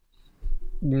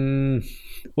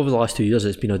 Over the last 2 years,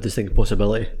 it's been a distinct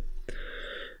possibility.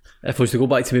 If I was to go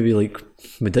back to maybe like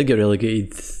we did get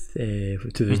relegated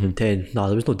 2010,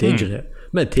 there was no danger in it.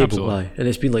 Mid-table, and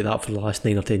it's been like that for the last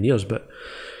 9 or 10 years. But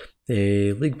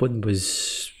League One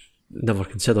was never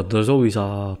considered. There's always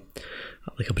a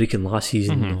break in last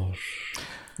season, or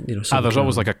there's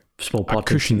always like a small part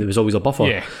cushion. There was always a buffer.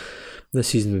 Yeah. This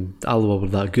season, Alloa were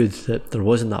that good that there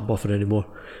wasn't that buffer anymore.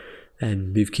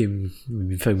 And we've been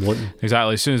found wanting.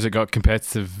 Exactly. As soon as it got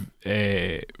competitive,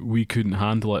 we couldn't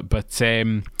handle it. But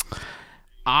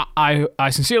I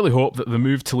sincerely hope that the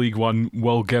move to League One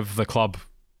will give the club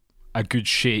a good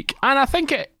shake. And I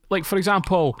think it, like for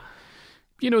example,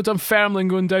 Dunfermline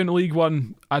going down to League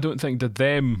One, I don't think did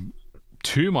them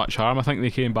too much harm. I think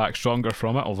they came back stronger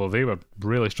from it, although they were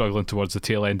really struggling towards the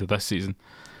tail end of this season.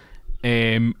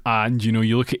 And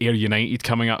you look at Ayr United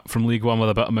coming up from League One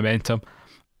with a bit of momentum.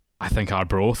 I think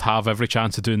Arbroath have every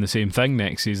chance of doing the same thing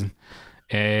next season.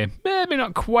 Maybe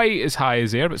not quite as high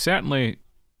as Ayr, but certainly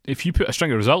if you put a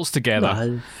string of results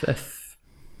together.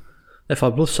 If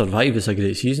Arbroath survive, it's a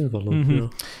great season for them.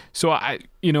 So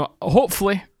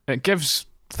hopefully it gives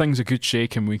things a good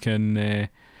shake and we can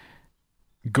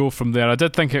go from there. I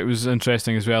did think it was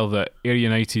interesting as well that Ayr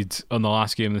United on the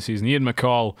last game of the season, Ian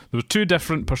McCall, there were 2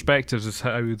 different perspectives as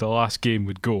how the last game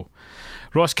would go.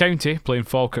 Ross County, playing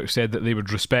Falkirk, said that they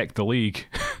would respect the league.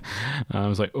 And I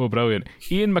was like, oh, brilliant.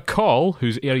 Ian McCall,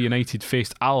 who's Ayr United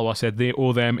faced Alloa, said they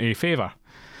owe them a favour.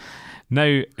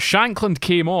 Now, Shankland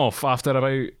came off after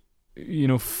about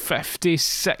 50,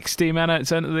 60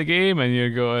 minutes into the game, and you're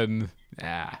going,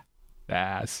 and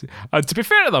to be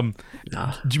fair to them,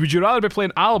 would you rather be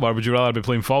playing Alloa or would you rather be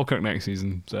playing Falkirk next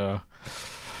season? So,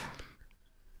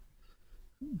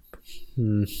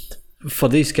 for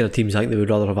these kind of teams, I think they would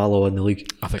rather have Alloa in the league.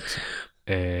 I think so.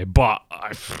 But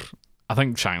I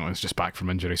think Shankland's just back from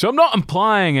injury, so I'm not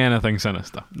implying anything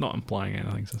sinister.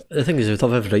 The thing is, we'd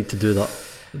have every right to do that,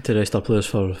 to rest our players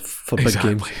for big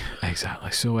games.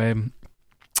 Exactly. So,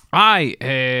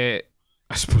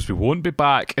 I suppose we won't be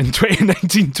back in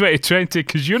 2019-2020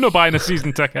 because you're not buying a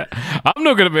season ticket. I'm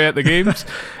not going to be at the games.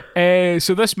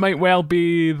 So this might well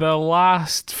be the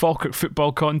last Falkirk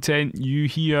football content you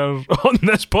hear on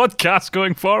this podcast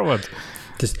going forward.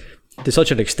 To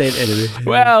such an extent, anyway.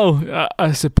 Well,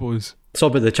 I suppose. It's all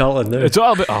about the Charlton now. It's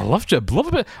all about. I love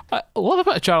a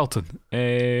bit of Charlton.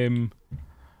 I'm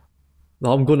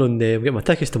going on. I'm getting my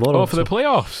tickets tomorrow. Oh, for the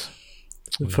playoffs.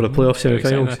 For the playoff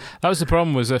semi-finals. That was the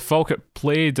problem, was if Falkirk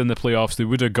played in the playoffs, they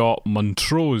would have got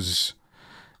Montrose,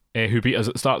 who beat us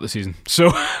at the start of the season. So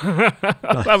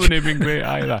that wouldn't have been great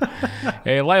either.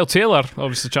 Lyle Taylor,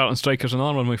 obviously Charlton striker's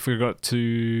another one we forgot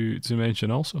to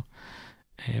mention also.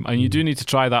 And you do need to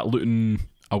try that Luton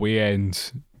away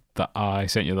end that I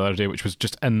sent you the other day, which was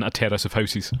just in a terrace of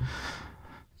houses.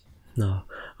 No,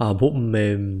 I'm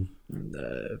hoping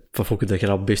for folk that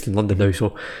are based in London now,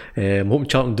 so I'm hoping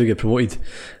Charlton do get promoted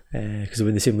because they're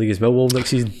in the same league as Millwall next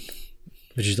season,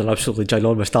 which is an absolutely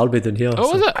ginormous derby down here.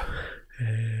 Oh, is it?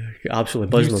 Absolutely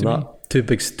buzzing on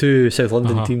that. Two South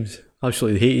London teams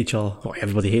absolutely hate each other. Oh,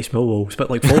 everybody hates Millwall. It's a bit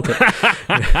like Falkirk.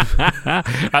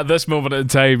 At this moment in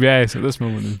time, yes. At this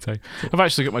moment in time, I've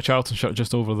actually got my Charlton shirt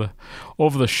just over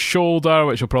the shoulder,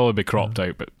 which will probably be cropped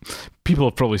out, but people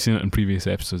have probably seen it in previous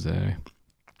episodes anyway.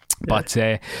 But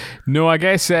no, I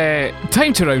guess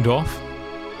time to round off,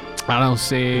 and I'll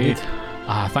say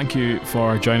thank you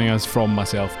for joining us from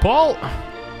myself, Paul.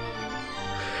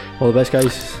 All the best,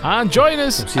 guys. And join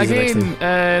us again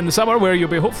in the summer, where you'll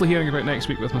be hopefully hearing about next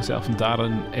week with myself and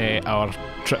Darren, our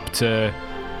trip to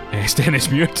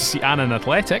Stennismuir to see Annan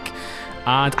Athletic.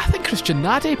 And I think Christian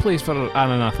Nade plays for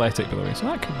Annan Athletic, by the way, so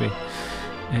that could be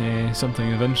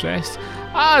something of interest.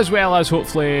 As well as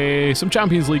hopefully some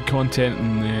Champions League content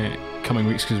in the coming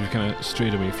weeks, because we've kind of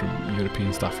strayed away from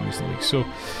European stuff recently. So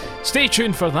stay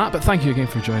tuned for that. But thank you again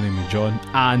for joining me, John,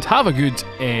 and have a good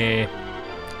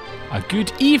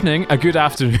evening, a good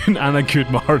afternoon, and a good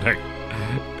morning.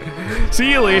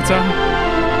 See you later.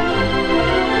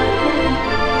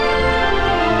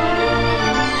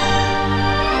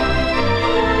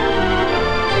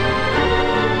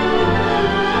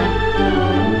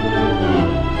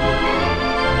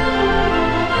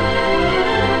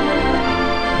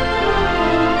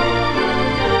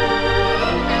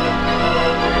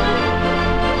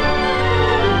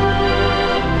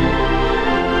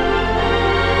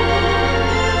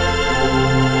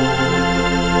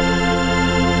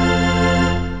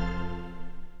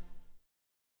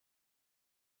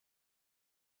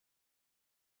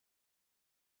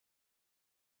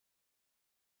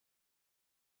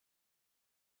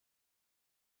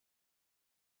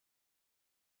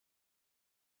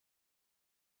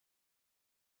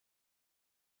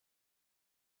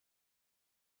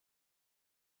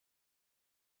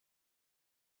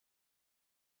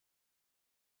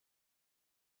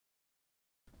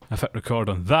 If hit record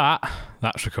on that,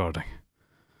 that's recording.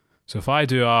 So if I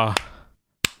do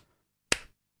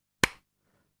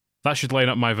that should line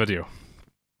up my video.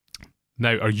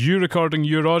 Now, are you recording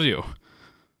your audio?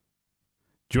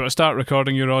 Do you want to start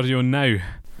recording your audio now?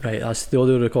 Right, that's the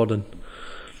audio recording.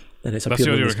 And it's That's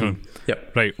the appearing audio on the screen. recording.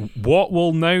 Yep. Right, what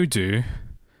we'll now do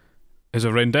is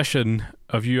a rendition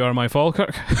of You Are My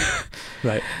Falkirk.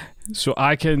 Right. So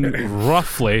I can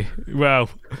roughly,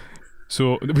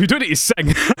 so we don't need to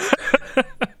sing.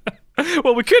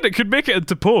 Well, we could. It could make it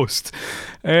into post.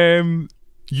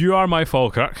 You are my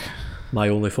Falkirk. My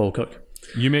only Falkirk.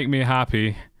 You make me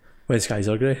happy. When skies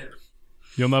are grey.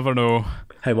 You'll never know.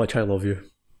 How much I love you.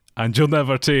 And you'll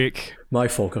never take. My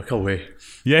Falkirk away.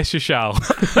 Yes, you shall.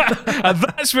 And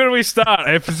that's where we start,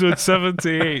 episode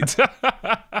 78.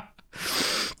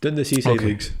 Doing the seaside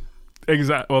leagues.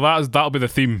 Exactly. Well, that'll be the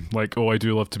theme. Like, I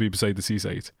do love to be beside the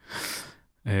seaside.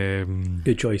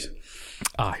 Good choice.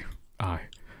 Aye.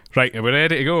 Right, are we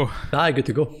ready to go? Aye, good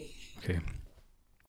to go. Okay.